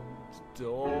front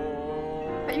door.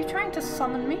 Are you trying to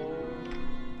summon me?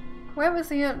 Where was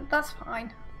the that's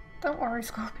fine. Don't worry,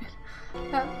 Scorpion.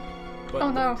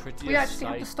 Oh no, we actually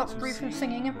have to stop Bree from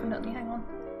singing infinitely. Hang on.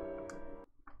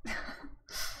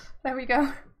 There we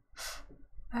go.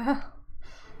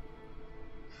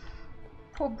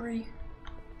 Poor Bree.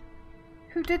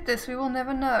 Who did this? We will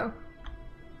never know.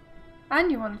 And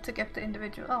you wanted to gift the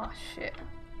individual. Oh shit.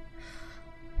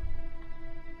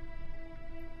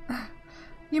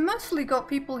 You mostly got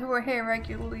people who are here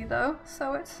regularly though,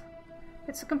 so it's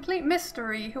a complete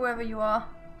mystery, whoever you are.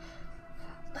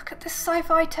 Look at this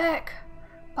sci-fi tech!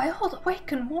 By all the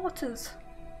Waken waters!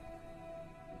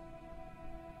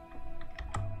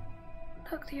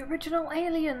 Look, the original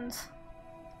aliens!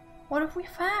 What have we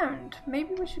found?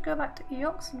 Maybe we should go back to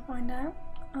Eox and find out.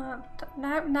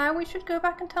 Now we should go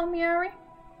back and tell Miari?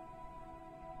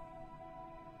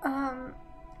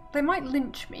 they might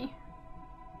lynch me.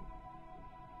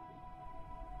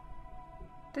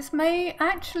 This may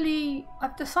actually...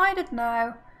 I've decided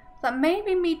now that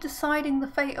maybe me deciding the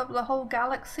fate of the whole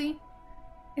galaxy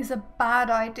is a bad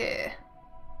idea.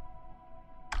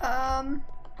 The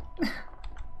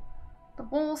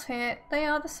walls here, they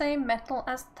are the same metal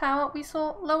as the tower we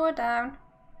saw lower down.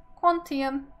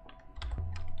 Quantium.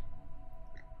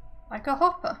 Like a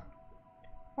hopper.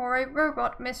 Or a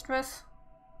robot mistress.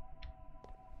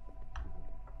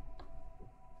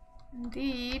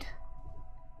 Indeed.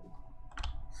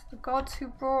 It's the gods who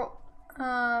brought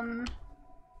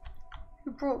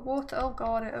water. Oh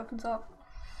god, it opens up.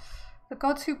 The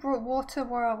gods who brought water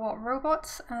were what,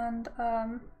 robots, and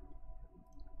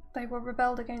they were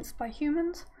rebelled against by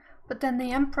humans. But then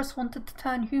the Empress wanted to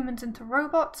turn humans into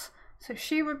robots, so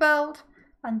she rebelled,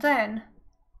 and then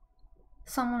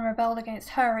someone rebelled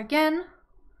against her again.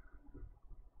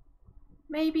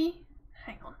 Maybe?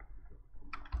 Hang on.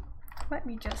 Let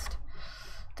me just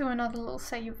do another little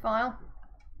save file.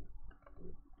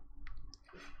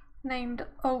 Named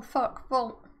Oh Fuck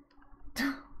Vault.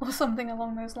 Or something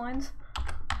along those lines.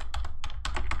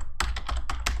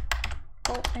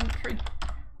 Vault entry.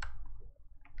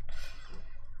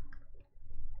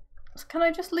 So can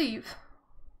I just leave?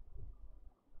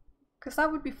 Because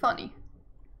that would be funny.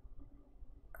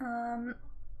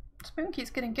 Spoonke's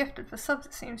getting gifted for subs,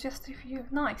 it seems, just for you.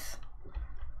 Nice.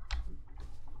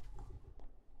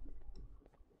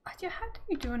 How do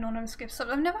you do anonymous gift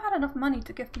subs? I've never had enough money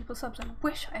to give people subs. I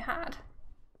wish I had.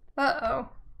 Uh-oh.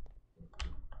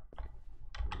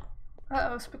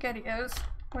 Uh-oh, SpaghettiOs.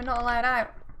 We're not allowed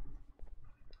out.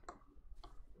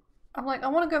 I'm like, I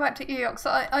want to go back to Eox.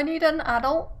 I need an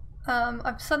adult.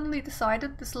 I've suddenly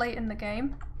decided this late in the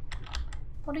game.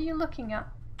 What are you looking at?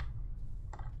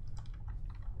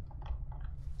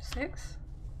 6?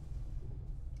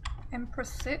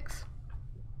 Empress 6?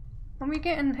 When we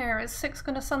get in here, is 6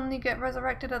 gonna suddenly get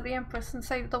resurrected at the Empress and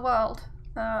save the world?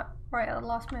 Right at the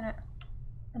last minute.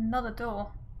 Another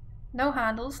door. No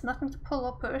handles, nothing to pull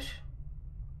or push.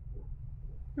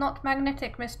 Not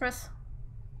magnetic, mistress.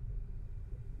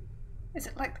 Is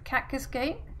it like the Cactus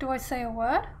Gate? Do I say a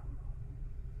word?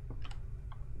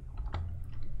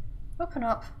 Open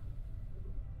up.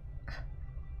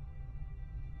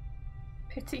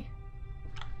 Pity.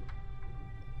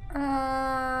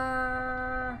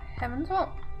 Heavens, what?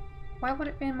 Why would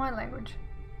it be in my language?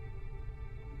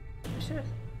 Should've.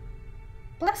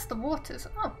 Bless the waters.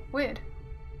 Oh, weird.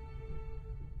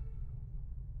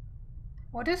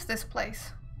 What is this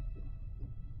place?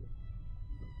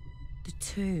 The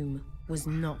tomb was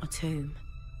not a tomb.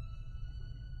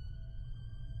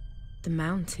 The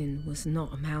mountain was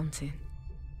not a mountain.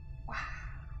 Wow.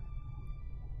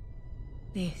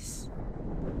 This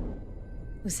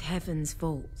was Heaven's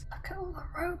vault. Look at all the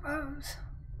robos.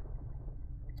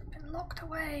 They've been locked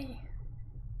away.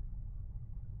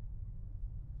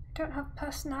 They don't have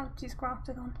personalities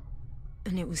grafted on.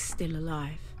 And it was still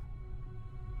alive.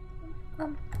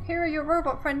 Here are your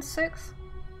robot friends, 6.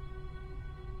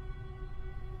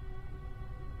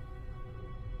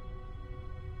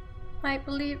 I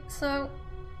believe so.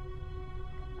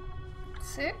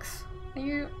 6? Are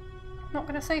you not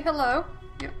gonna say hello?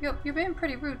 You're being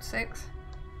pretty rude, 6.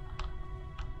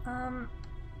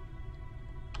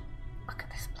 Look at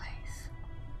this place.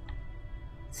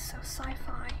 It's so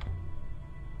sci-fi.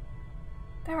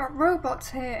 There are robots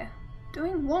here.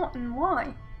 Doing what and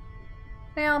why?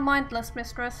 They are mindless,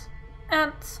 mistress.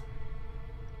 Ants.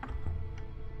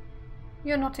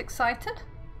 You're not excited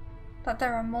that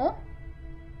there are more?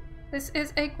 This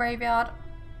is a graveyard.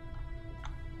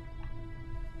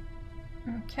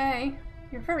 Okay.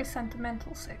 You're very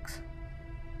sentimental, 6.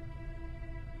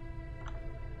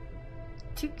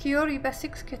 Tikiori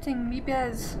Besix getting me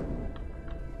bez.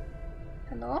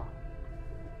 Hello?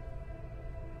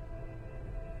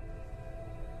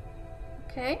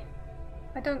 Okay.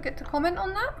 I don't get to comment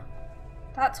on that?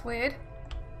 That's weird.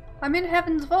 I'm in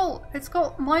Heaven's Vault. It's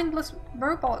got mindless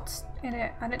robots in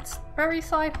it and it's very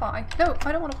sci-fi. No,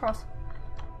 I don't want to cross.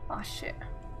 Ah, shit.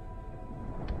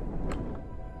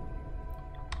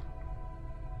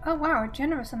 Oh wow, a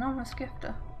generous anonymous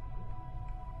gifter.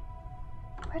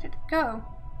 Where did it go?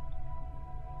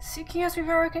 Seeking us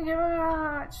before I can get...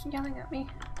 it's yelling at me.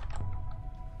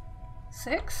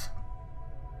 6?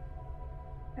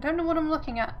 I don't know what I'm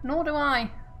looking at, nor do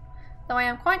I. Though I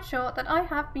am quite sure that I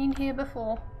have been here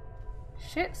before.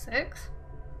 Shit, 6.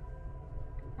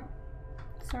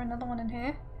 Is there another one in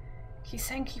here?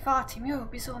 Kisenki Fatimio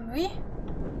Bizomui?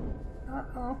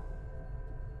 Uh-oh.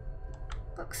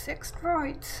 Look, 6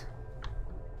 droids.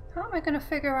 How am I going to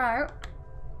figure out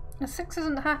The Six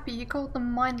isn't happy. He called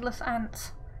them mindless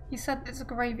ants. He said it's a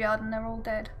graveyard and they're all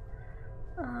dead.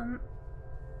 How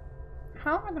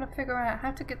am I going to figure out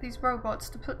how to get these robots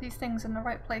to put these things in the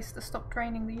right place to stop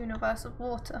draining the universe of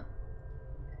water?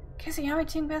 Kissy, how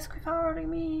much best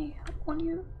me? Will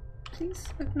you please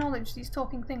acknowledge these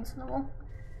talking things on the wall?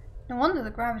 No wonder the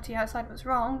gravity outside was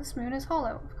wrong. This moon is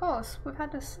hollow. Of course, we've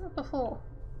had this before.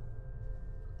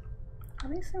 Are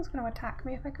these things going to attack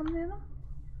me if I come near them?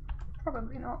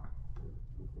 Probably not.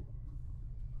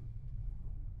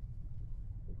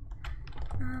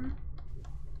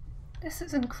 This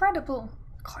is incredible.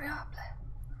 Incroyable.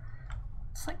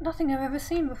 It's like nothing I've ever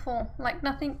seen before. Like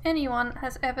nothing anyone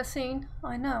has ever seen.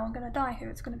 I know, I'm gonna die here.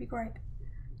 It's gonna be great.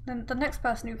 Then the next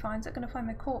person who finds it gonna find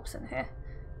my corpse in here.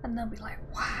 And they'll be like,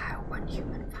 wow, one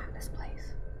human found this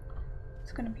place.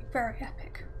 It's gonna be very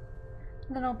epic.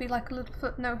 And then I'll be like a little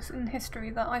footnote in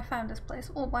history that I found this place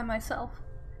all by myself.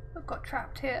 But got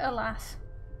trapped here, alas.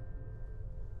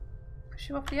 Push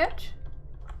you off the edge?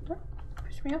 No?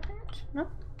 Push me off the edge? No?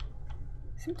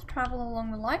 Seem to travel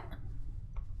along the light.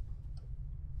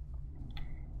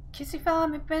 Kissy fella,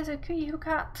 me beza kui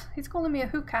hukat. He's calling me a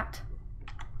hukat.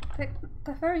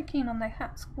 They're very keen on their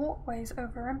hats. Walkways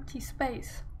over empty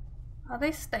space. Are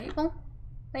they stable?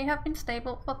 They have been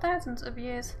stable for thousands of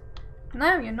years.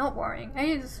 Now you're not worrying.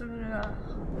 It's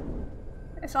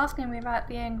asking me about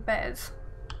the Eng Bez.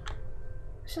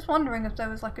 I was just wondering if there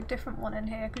was like a different one in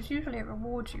here, because usually it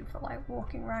rewards you for like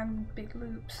walking around big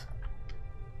loops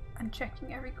and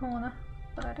checking every corner,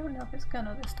 but I don't know if it's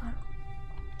gonna this time.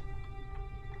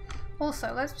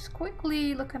 Also, let's just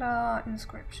quickly look at our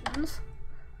inscriptions.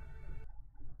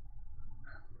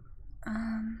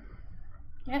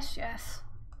 Yes.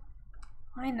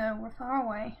 I know, we're far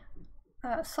away.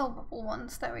 Solvable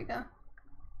ones, there we go.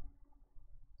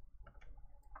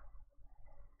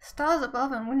 Stars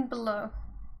above and wind below.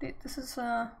 This is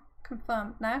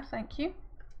confirmed now, thank you.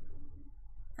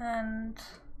 And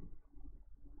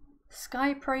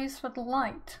sky prays for the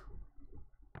light.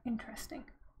 Interesting.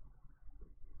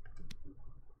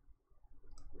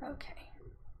 Okay.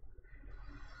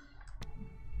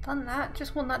 Done that,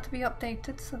 just want that to be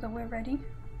updated so that we're ready.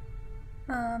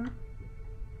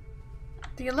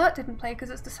 The alert didn't play because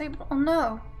it's disabled. Oh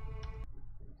no!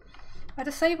 I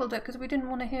disabled it because we didn't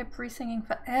want to hear Bree singing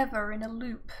forever in a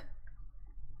loop.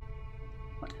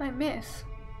 What did I miss?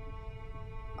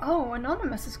 Oh,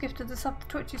 Anonymous has gifted us up to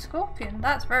Twitchy Scorpion.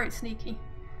 That's very sneaky.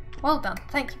 Well done.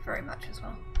 Thank you very much as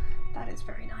well. That is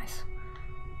very nice.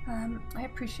 I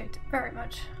appreciate it very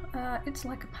much. It's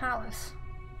like a palace.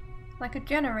 Like a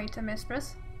generator,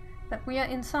 mistress. That we are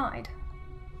inside.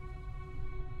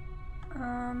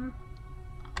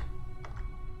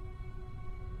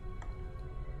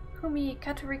 Kumi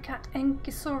Katarikat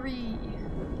Enkisori.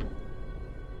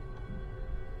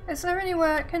 Is there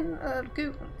anywhere I can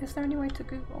Google? Is there any way to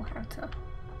Google how to?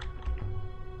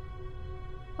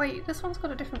 Wait, this one's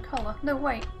got a different colour. No,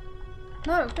 wait.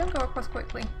 No, don't go across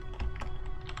quickly.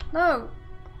 No!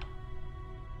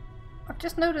 I've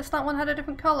just noticed that one had a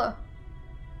different colour.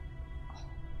 Oh.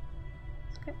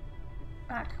 Let's get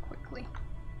back quickly.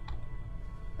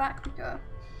 Back we go.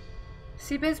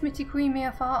 Sibes mitikui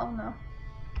miafar. Oh no.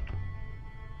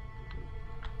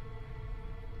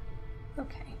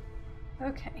 Okay.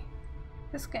 Okay.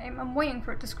 This game, I'm waiting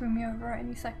for it to screw me over at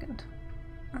any second.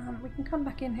 We can come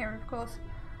back in here, of course.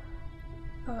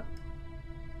 But...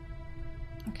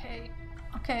 Okay.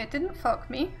 Okay, it didn't fuck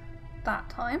me that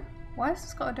time. Why has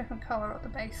this got a different colour at the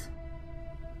base?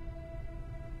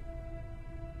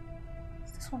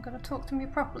 Is this one going to talk to me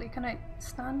properly? Can I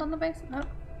stand on the base? No.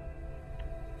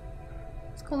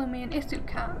 It's calling me an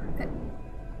Ituka.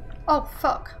 Oh,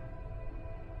 fuck.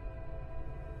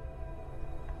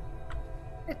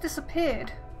 It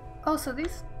disappeared. Oh, so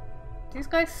these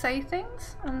guys say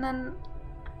things and then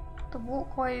the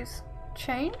walkways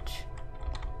change?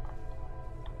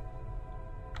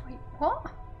 Wait,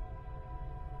 what?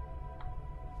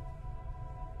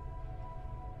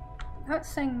 Now it's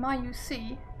saying my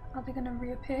UC. Are they going to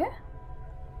reappear?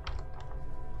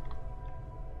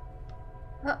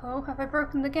 Uh-oh, have I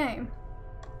broken the game?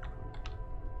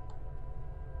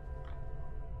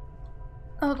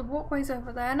 Oh, the walkway's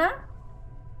over there now?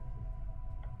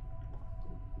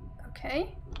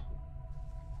 Okay.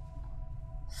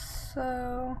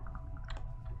 So...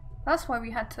 that's why we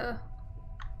had to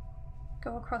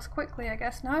go across quickly, I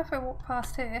guess. Now if I walk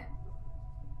past here...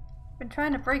 I've been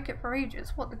trying to break it for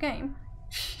ages. What, the game?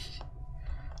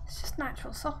 It's just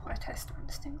natural software tester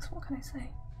instincts, what can I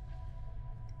say?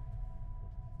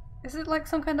 Is it like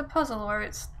some kind of puzzle where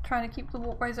it's trying to keep the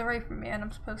walkways away from me and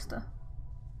I'm supposed to...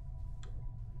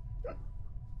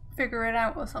 figure it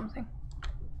out or something.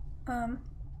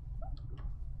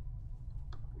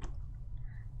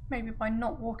 Maybe by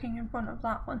not walking in front of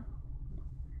that one.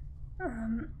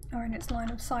 Or in its line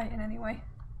of sight in any way.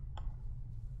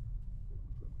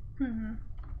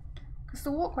 Because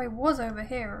the walkway was over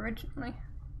here originally.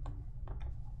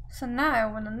 So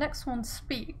now when the next one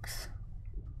speaks,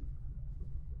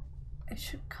 it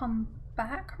should come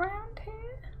back round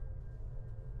here?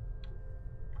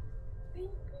 Maybe?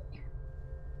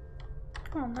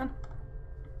 Come on then.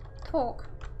 Talk.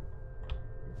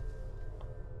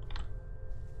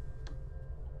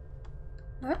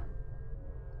 No?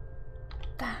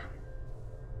 Damn.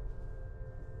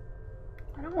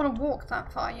 I don't want to walk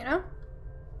that far, you know?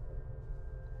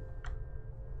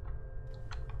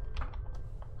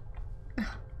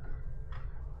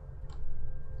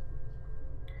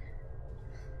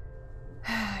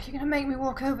 You're gonna make me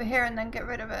walk over here and then get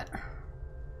rid of it.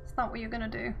 It's not what you're gonna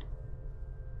do.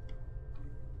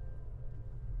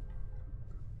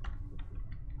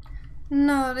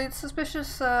 No, the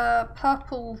suspicious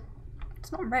purple,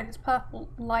 it's not red, it's purple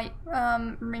light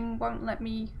ring won't let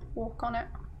me walk on it.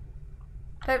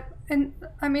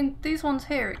 I mean, these ones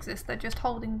here exist, they're just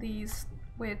holding these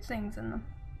weird things in them.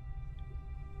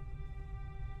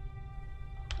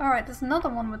 Alright, there's another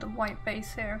one with a white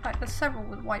base here. In fact, there's several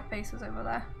with white bases over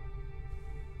there.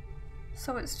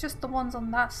 So it's just the ones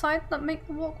on that side that make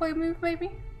the walkway move,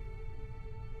 maybe?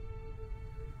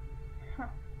 Huh.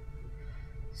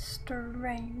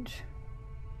 Strange.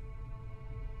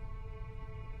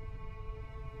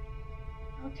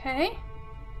 Okay.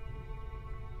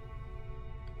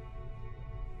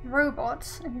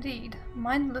 Robots, indeed.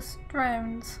 Mindless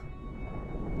drones.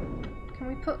 Can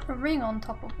we put a ring on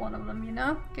top of one of them, you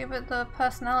know? Give it the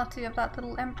personality of that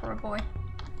little emperor boy.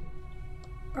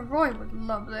 Roy would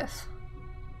love this.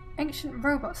 Ancient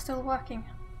robot still working.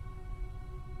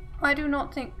 I do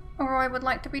not think Roy would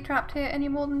like to be trapped here any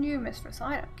more than you, mistress.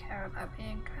 I don't care about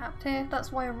being trapped here.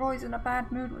 That's why Roy's in a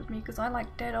bad mood with me, because I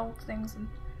like dead old things and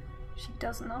she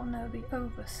doesn't know the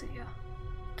overseer.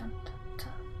 Dun, dun, dun.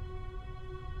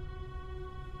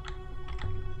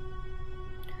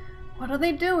 What are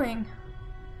they doing?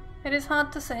 It is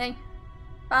hard to say.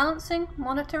 Balancing?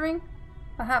 Monitoring?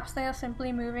 Perhaps they are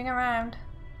simply moving around.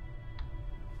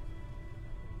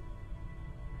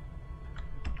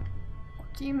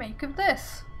 What do you make of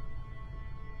this?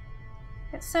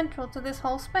 It's central to this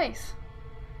whole space.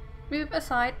 Move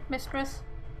aside, mistress.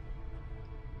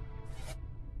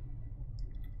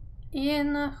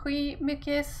 Ian Hui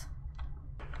Mikis.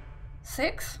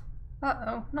 6?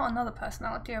 Uh-oh, not another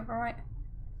personality overwrite.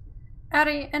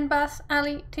 Ari Enbas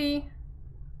Ali T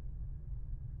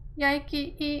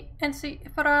Yaiki E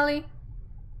Ensi Farali.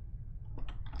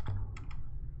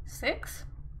 6?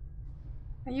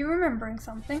 Are you remembering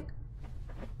something?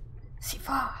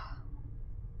 Sifa!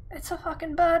 It's a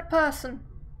fucking bird person!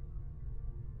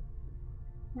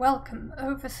 Welcome,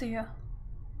 Overseer.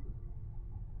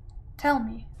 Tell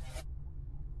me.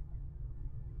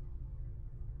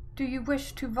 Do you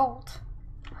wish to vault?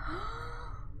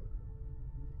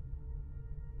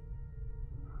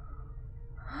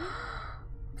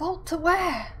 Vault to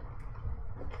where?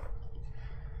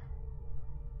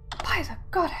 By the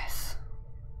goddess!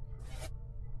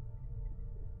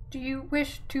 Do you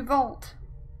wish to vault?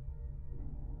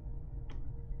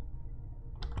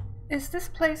 Is this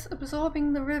place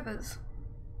absorbing the rivers?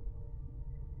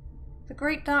 The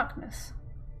great darkness.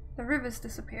 The rivers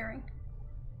disappearing.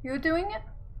 You're doing it?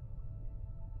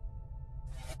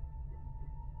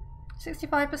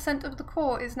 65% of the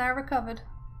core is now recovered.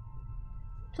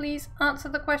 Please answer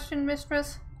the question,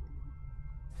 mistress.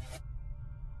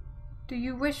 Do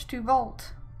you wish to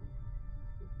vault?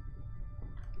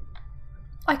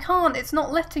 I can't, it's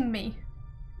not letting me.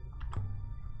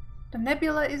 The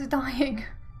nebula is dying.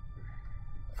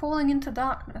 Falling into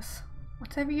darkness.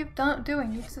 Whatever you're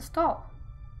doing needs to stop.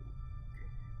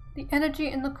 The energy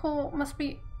in the core must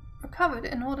be recovered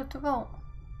in order to vault.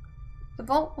 The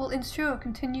vault will ensure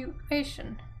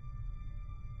continuation.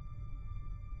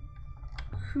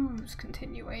 Whose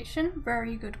continuation?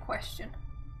 Very good question.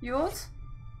 Yours?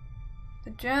 The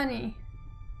journey.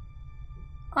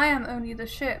 I am only the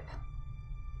ship.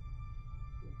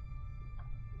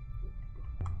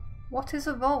 What is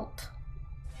a vault?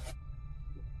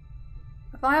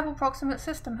 A viable proximate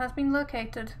system has been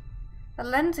located. A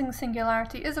lensing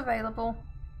singularity is available.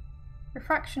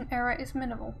 Refraction error is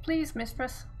minimal. Please,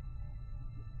 mistress.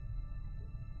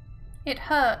 It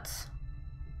hurts.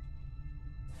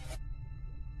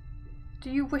 Do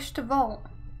you wish to vault?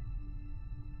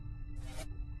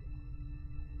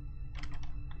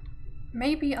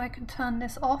 Maybe I can turn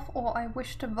this off, or I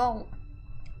wish to vault.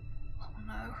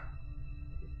 no.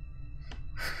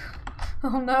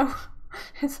 Oh no.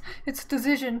 It's a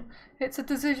decision. It's a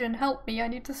decision. Help me, I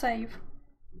need to save.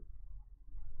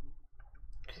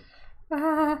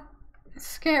 Ah, it's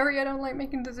scary, I don't like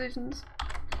making decisions.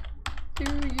 Do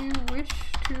you wish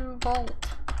to vault?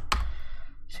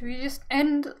 Should we just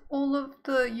end all of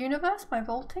the universe by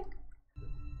vaulting?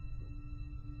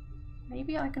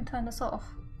 Maybe I can turn this off.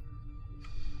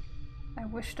 I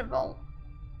wish to vault.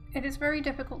 It is very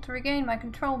difficult to regain my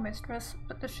control, mistress,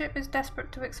 but the ship is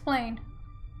desperate to explain.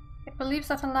 It believes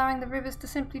that allowing the rivers to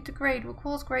simply degrade will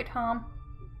cause great harm,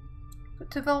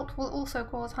 but to vault will also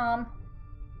cause harm.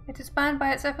 It is banned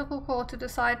by its ethical core to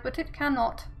decide, but it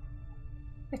cannot.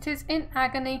 It is in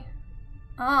agony.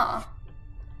 Ah.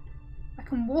 I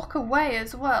can walk away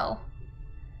as well.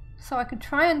 So I can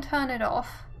try and turn it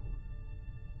off.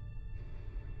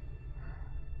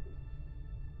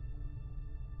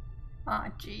 Ah,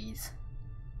 jeez.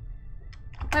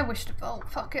 I wish to vault.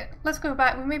 Fuck it. Let's go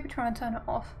back. We'll maybe try and turn it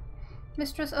off.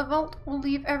 Mistress, a vault will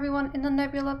leave everyone in the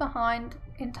nebula behind.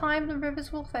 In time, the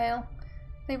rivers will fail.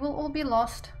 They will all be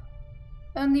lost.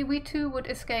 Only we two would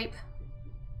escape.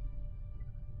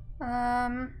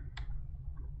 But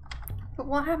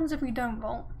what happens if we don't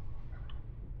vault?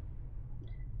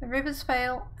 The rivers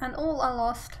fail and all are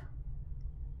lost.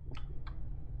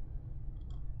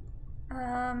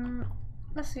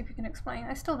 Let's see if we can explain.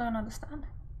 I still don't understand.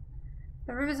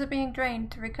 The rivers are being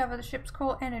drained to recover the ship's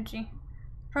core energy.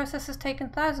 The process has taken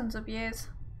thousands of years,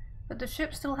 but the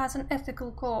ship still has an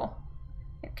ethical core.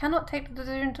 It cannot take the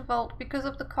decision to vault because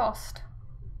of the cost.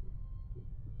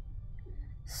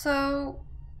 So...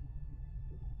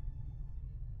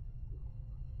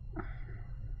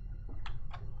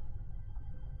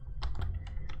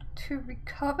 to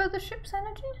recover the ship's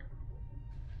energy?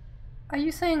 Are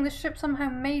you saying the ship somehow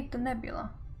made the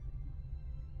nebula?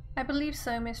 I believe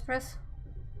so, mistress.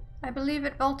 I believe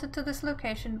it vaulted to this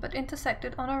location, but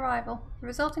intersected on arrival. The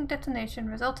resulting detonation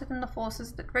resulted in the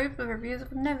forces that drove the reviews of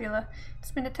the nebula.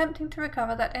 It's been attempting to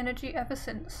recover that energy ever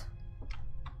since.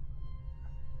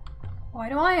 Why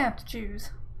do I have to choose?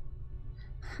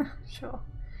 Sure.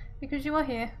 Because you are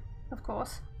here, of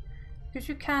course. Because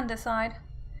you can decide.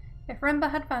 If Remba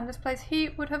had found this place, he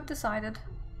would have decided.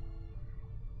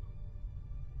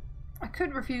 I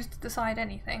could refuse to decide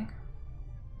anything.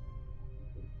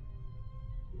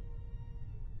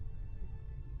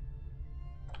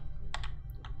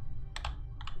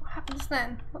 What happens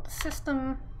then? What the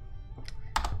system...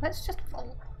 Let's just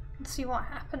vault and see what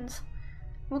happens.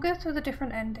 We'll go through the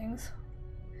different endings.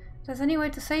 If there's any way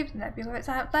to save the nebula, it's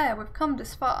out there. We've come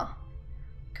this far.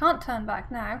 Can't turn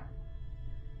back now.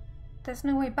 There's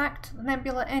no way back to the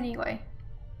nebula anyway.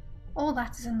 All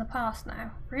that is in the past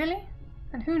now. Really?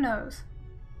 And who knows?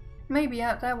 Maybe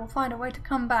out there we'll find a way to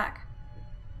come back.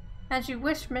 As you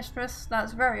wish, mistress.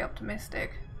 That's very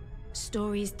optimistic.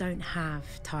 Stories don't have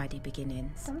tidy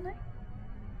beginnings. Don't they?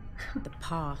 The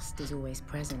past is always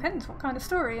present. Depends what kind of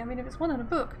story. I mean, if it's one in a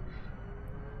book.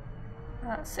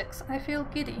 6. I feel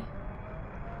giddy.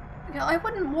 Yeah, I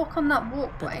wouldn't walk on that But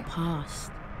walkway the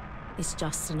past is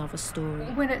just another story.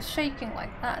 when it's shaking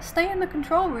like that. Stay in the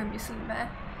control room, you see, Mare.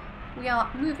 We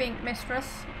are moving, mistress.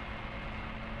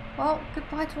 Well,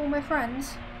 goodbye to all my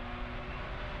friends.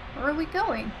 Where are we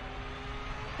going?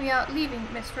 We are leaving,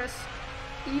 mistress.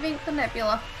 Leaving the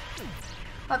nebula.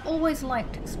 I've always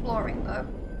liked exploring, though.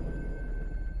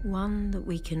 One that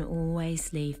we can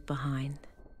always leave behind.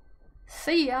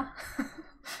 See ya,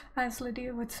 as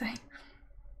Lydia would say.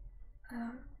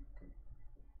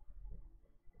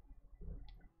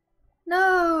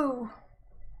 No!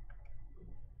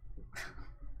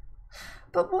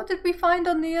 But what did we find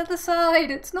on the other side?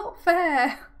 It's not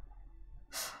fair.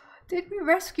 Did we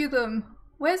rescue them?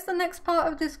 Where's the next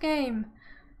part of this game?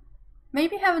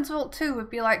 Maybe Heaven's Vault 2 would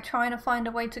be like trying to find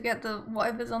a way to get the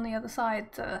whatever's on the other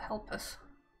side to help us.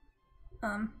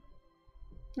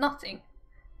 Nothing.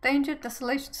 Danger,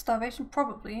 desolation, starvation,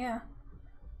 probably, yeah.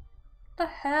 The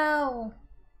hell?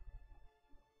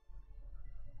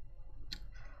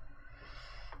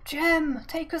 Gem,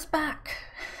 take us back.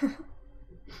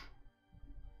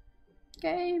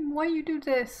 Game, why you do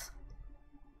this?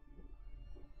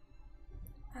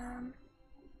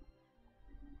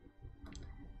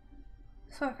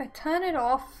 So if I turn it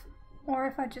off, or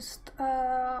if I just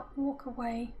walk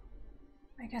away,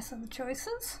 I guess are the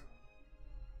choices.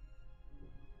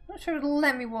 Not sure it'll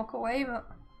let me walk away, but...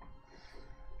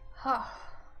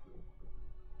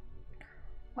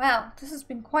 Well, this has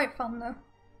been quite fun though.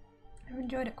 I've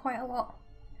enjoyed it quite a lot.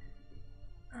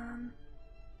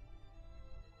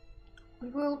 We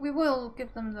will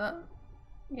give them the,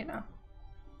 you know,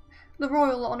 the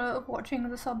royal honour of watching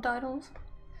the subtitles.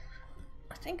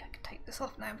 I think I could take this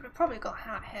off now, but I've probably got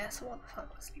hat hair, so what the fuck,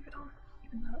 let's leave it on.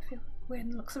 Even though it feels weird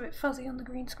and looks a bit fuzzy on the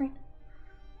green screen.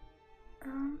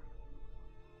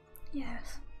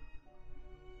 Yes.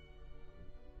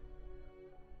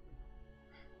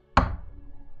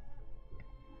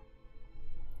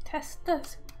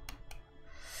 Testers.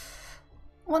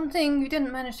 One thing you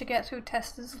didn't manage to get through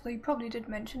testers, though you probably did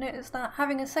mention it, is that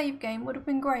having a save game would have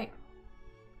been great.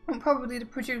 And probably the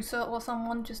producer or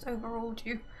someone just overruled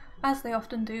you, as they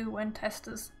often do when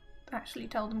testers actually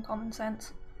tell them common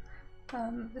sense.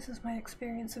 This is my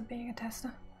experience of being a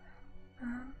tester.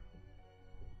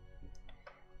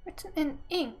 Written in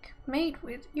ink, made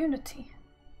with Unity.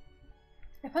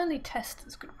 If only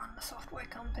testers could run the software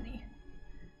company.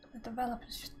 The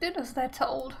developers just did as they're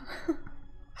told.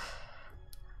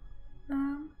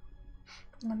 And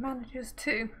the managers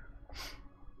too.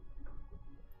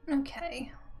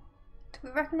 Okay. Do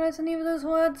we recognise any of those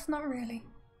words? Not really.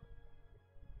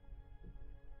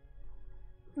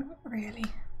 Not really.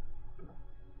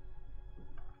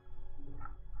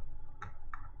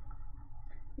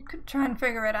 You could try and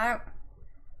figure it out.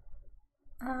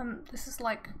 This is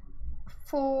like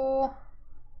for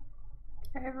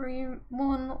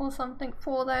everyone or something,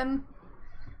 for them.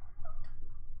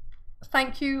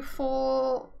 Thank you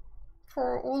for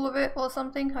all of it or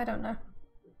something, I don't know.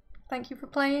 Thank you for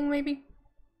playing, maybe?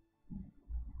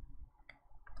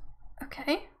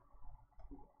 Okay.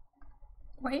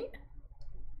 Wait.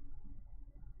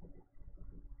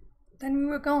 Then we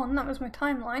were gone, that was my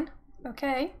timeline.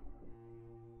 Okay.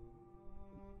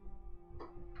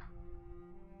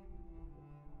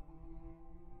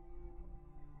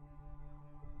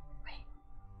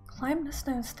 Climb the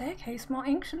stone staircase, more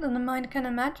ancient than the mind can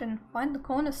imagine. Find the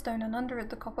cornerstone and under it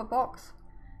the copper box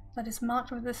that is marked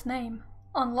with this name.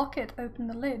 Unlock it, open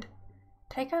the lid.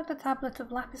 Take out the tablet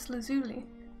of lapis lazuli.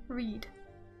 Read.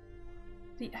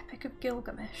 The Epic of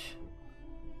Gilgamesh.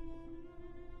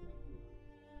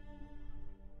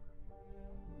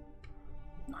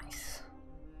 Nice.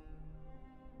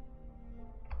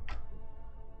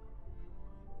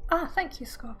 Ah, thank you,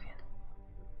 Scorpion.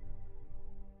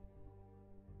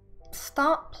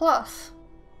 Start plus.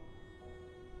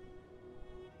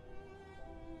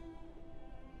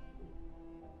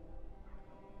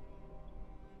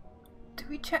 Do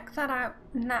we check that out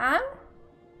now?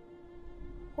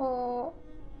 Or...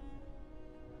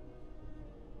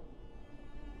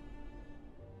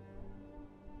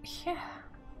 yeah.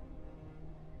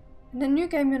 In the new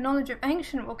game, your knowledge of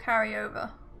Ancient will carry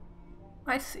over.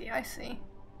 I see, I see.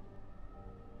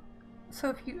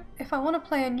 So if I want to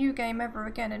play a new game ever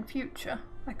again in future,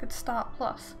 I could start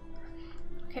plus.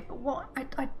 Okay, but what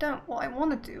I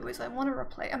want to do is I want to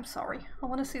replay, I'm sorry, I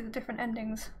want to see the different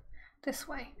endings this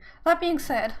way. That being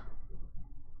said,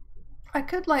 I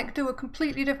could like do a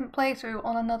completely different playthrough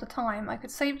on another time. I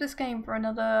could save this game for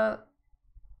another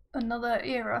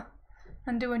era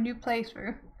and do a new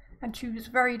playthrough and choose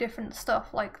very different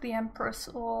stuff like the Empress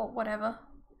or whatever.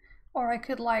 Or I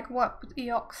could like work with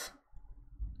Eox.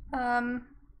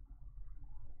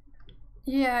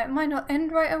 Yeah, it might not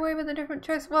end right away with a different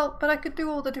choice. Well, but I could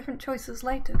do all the different choices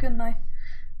later, couldn't I?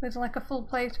 With like a full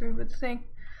playthrough with the thing.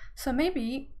 So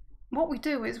maybe what we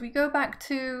do is we go back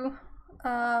to,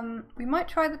 we might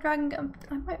try the dragon game.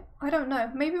 I don't know.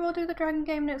 Maybe we'll do the dragon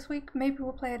game next week. Maybe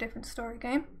we'll play a different story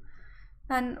game.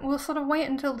 And we'll sort of wait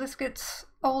until this gets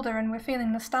older and we're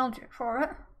feeling nostalgic for it.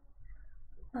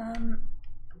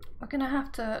 We're gonna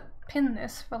have to pin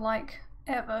this for like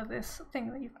ever, this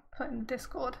thing that you've put in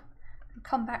Discord, and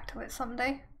come back to it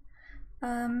someday.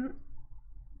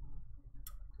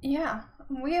 Yeah,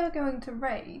 we are going to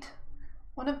raid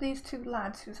one of these two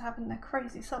lads who's having their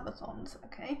crazy subathons,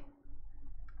 okay?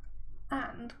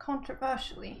 And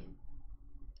controversially,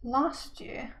 last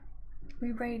year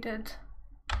we raided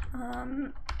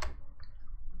oh,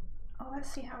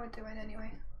 let's see how we're doing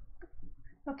anyway.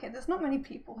 Okay, there's not many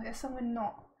people here, so we're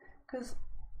not, because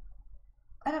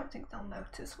I don't think they'll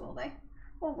notice, will they?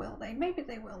 Or will they? Maybe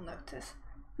they will notice.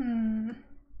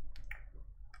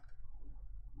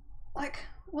 Like,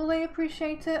 will they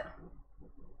appreciate it?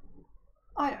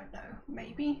 I don't know,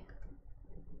 maybe.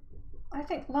 I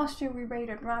think last year we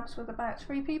raided Rabs with about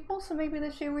 3 people, so maybe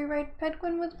this year we raid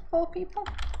Pedguin with 4 people?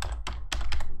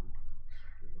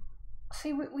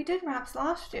 See, we did Rabs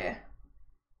last year.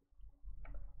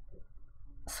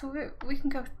 So we can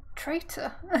go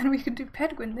Traitor, and we can do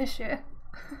Pedguin this year.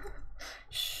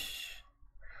 Shh.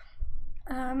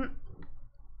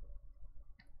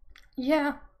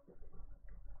 Yeah.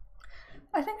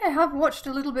 I think I have watched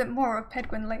a little bit more of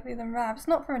Pedguin lately than Ravs,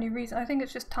 not for any reason. I think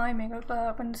it's just timing of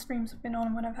when the streams have been on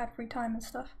and when I've had free time and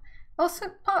stuff. Also,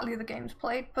 partly the games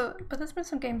played, but there's been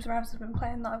some games Ravs has been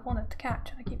playing that I've wanted to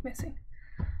catch and I keep missing.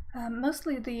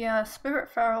 Mostly the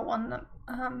Spiritfarer one that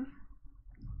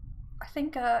I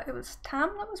think it was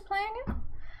Tam that was playing it?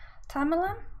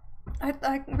 Tamalan?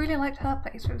 I really liked her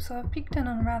playthrough, so I've peeked in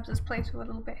on Ravs' playthrough a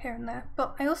little bit here and there,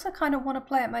 but I also kind of want to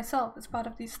play it myself as part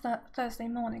of these Thursday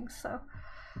mornings, so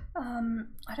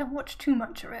I don't watch too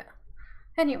much of it.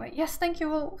 Anyway, yes, thank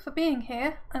you all for being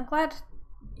here. I'm glad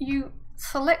you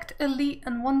select, elite,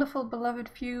 and wonderful beloved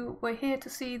few were here to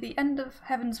see the end of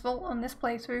Heaven's Vault on this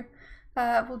playthrough.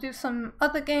 We'll do some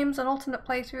other games and alternate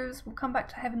playthroughs. We'll come back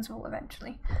to Heaven's Vault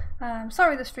eventually.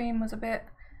 Sorry the stream was a bit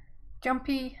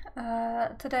jumpy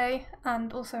today,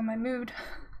 and also my mood.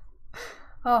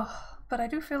 Oh, but I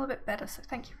do feel a bit better, so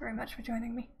thank you very much for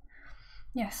joining me.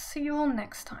 Yes, see you all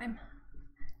next time.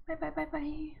 Bye bye bye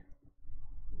bye.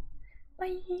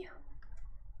 Bye.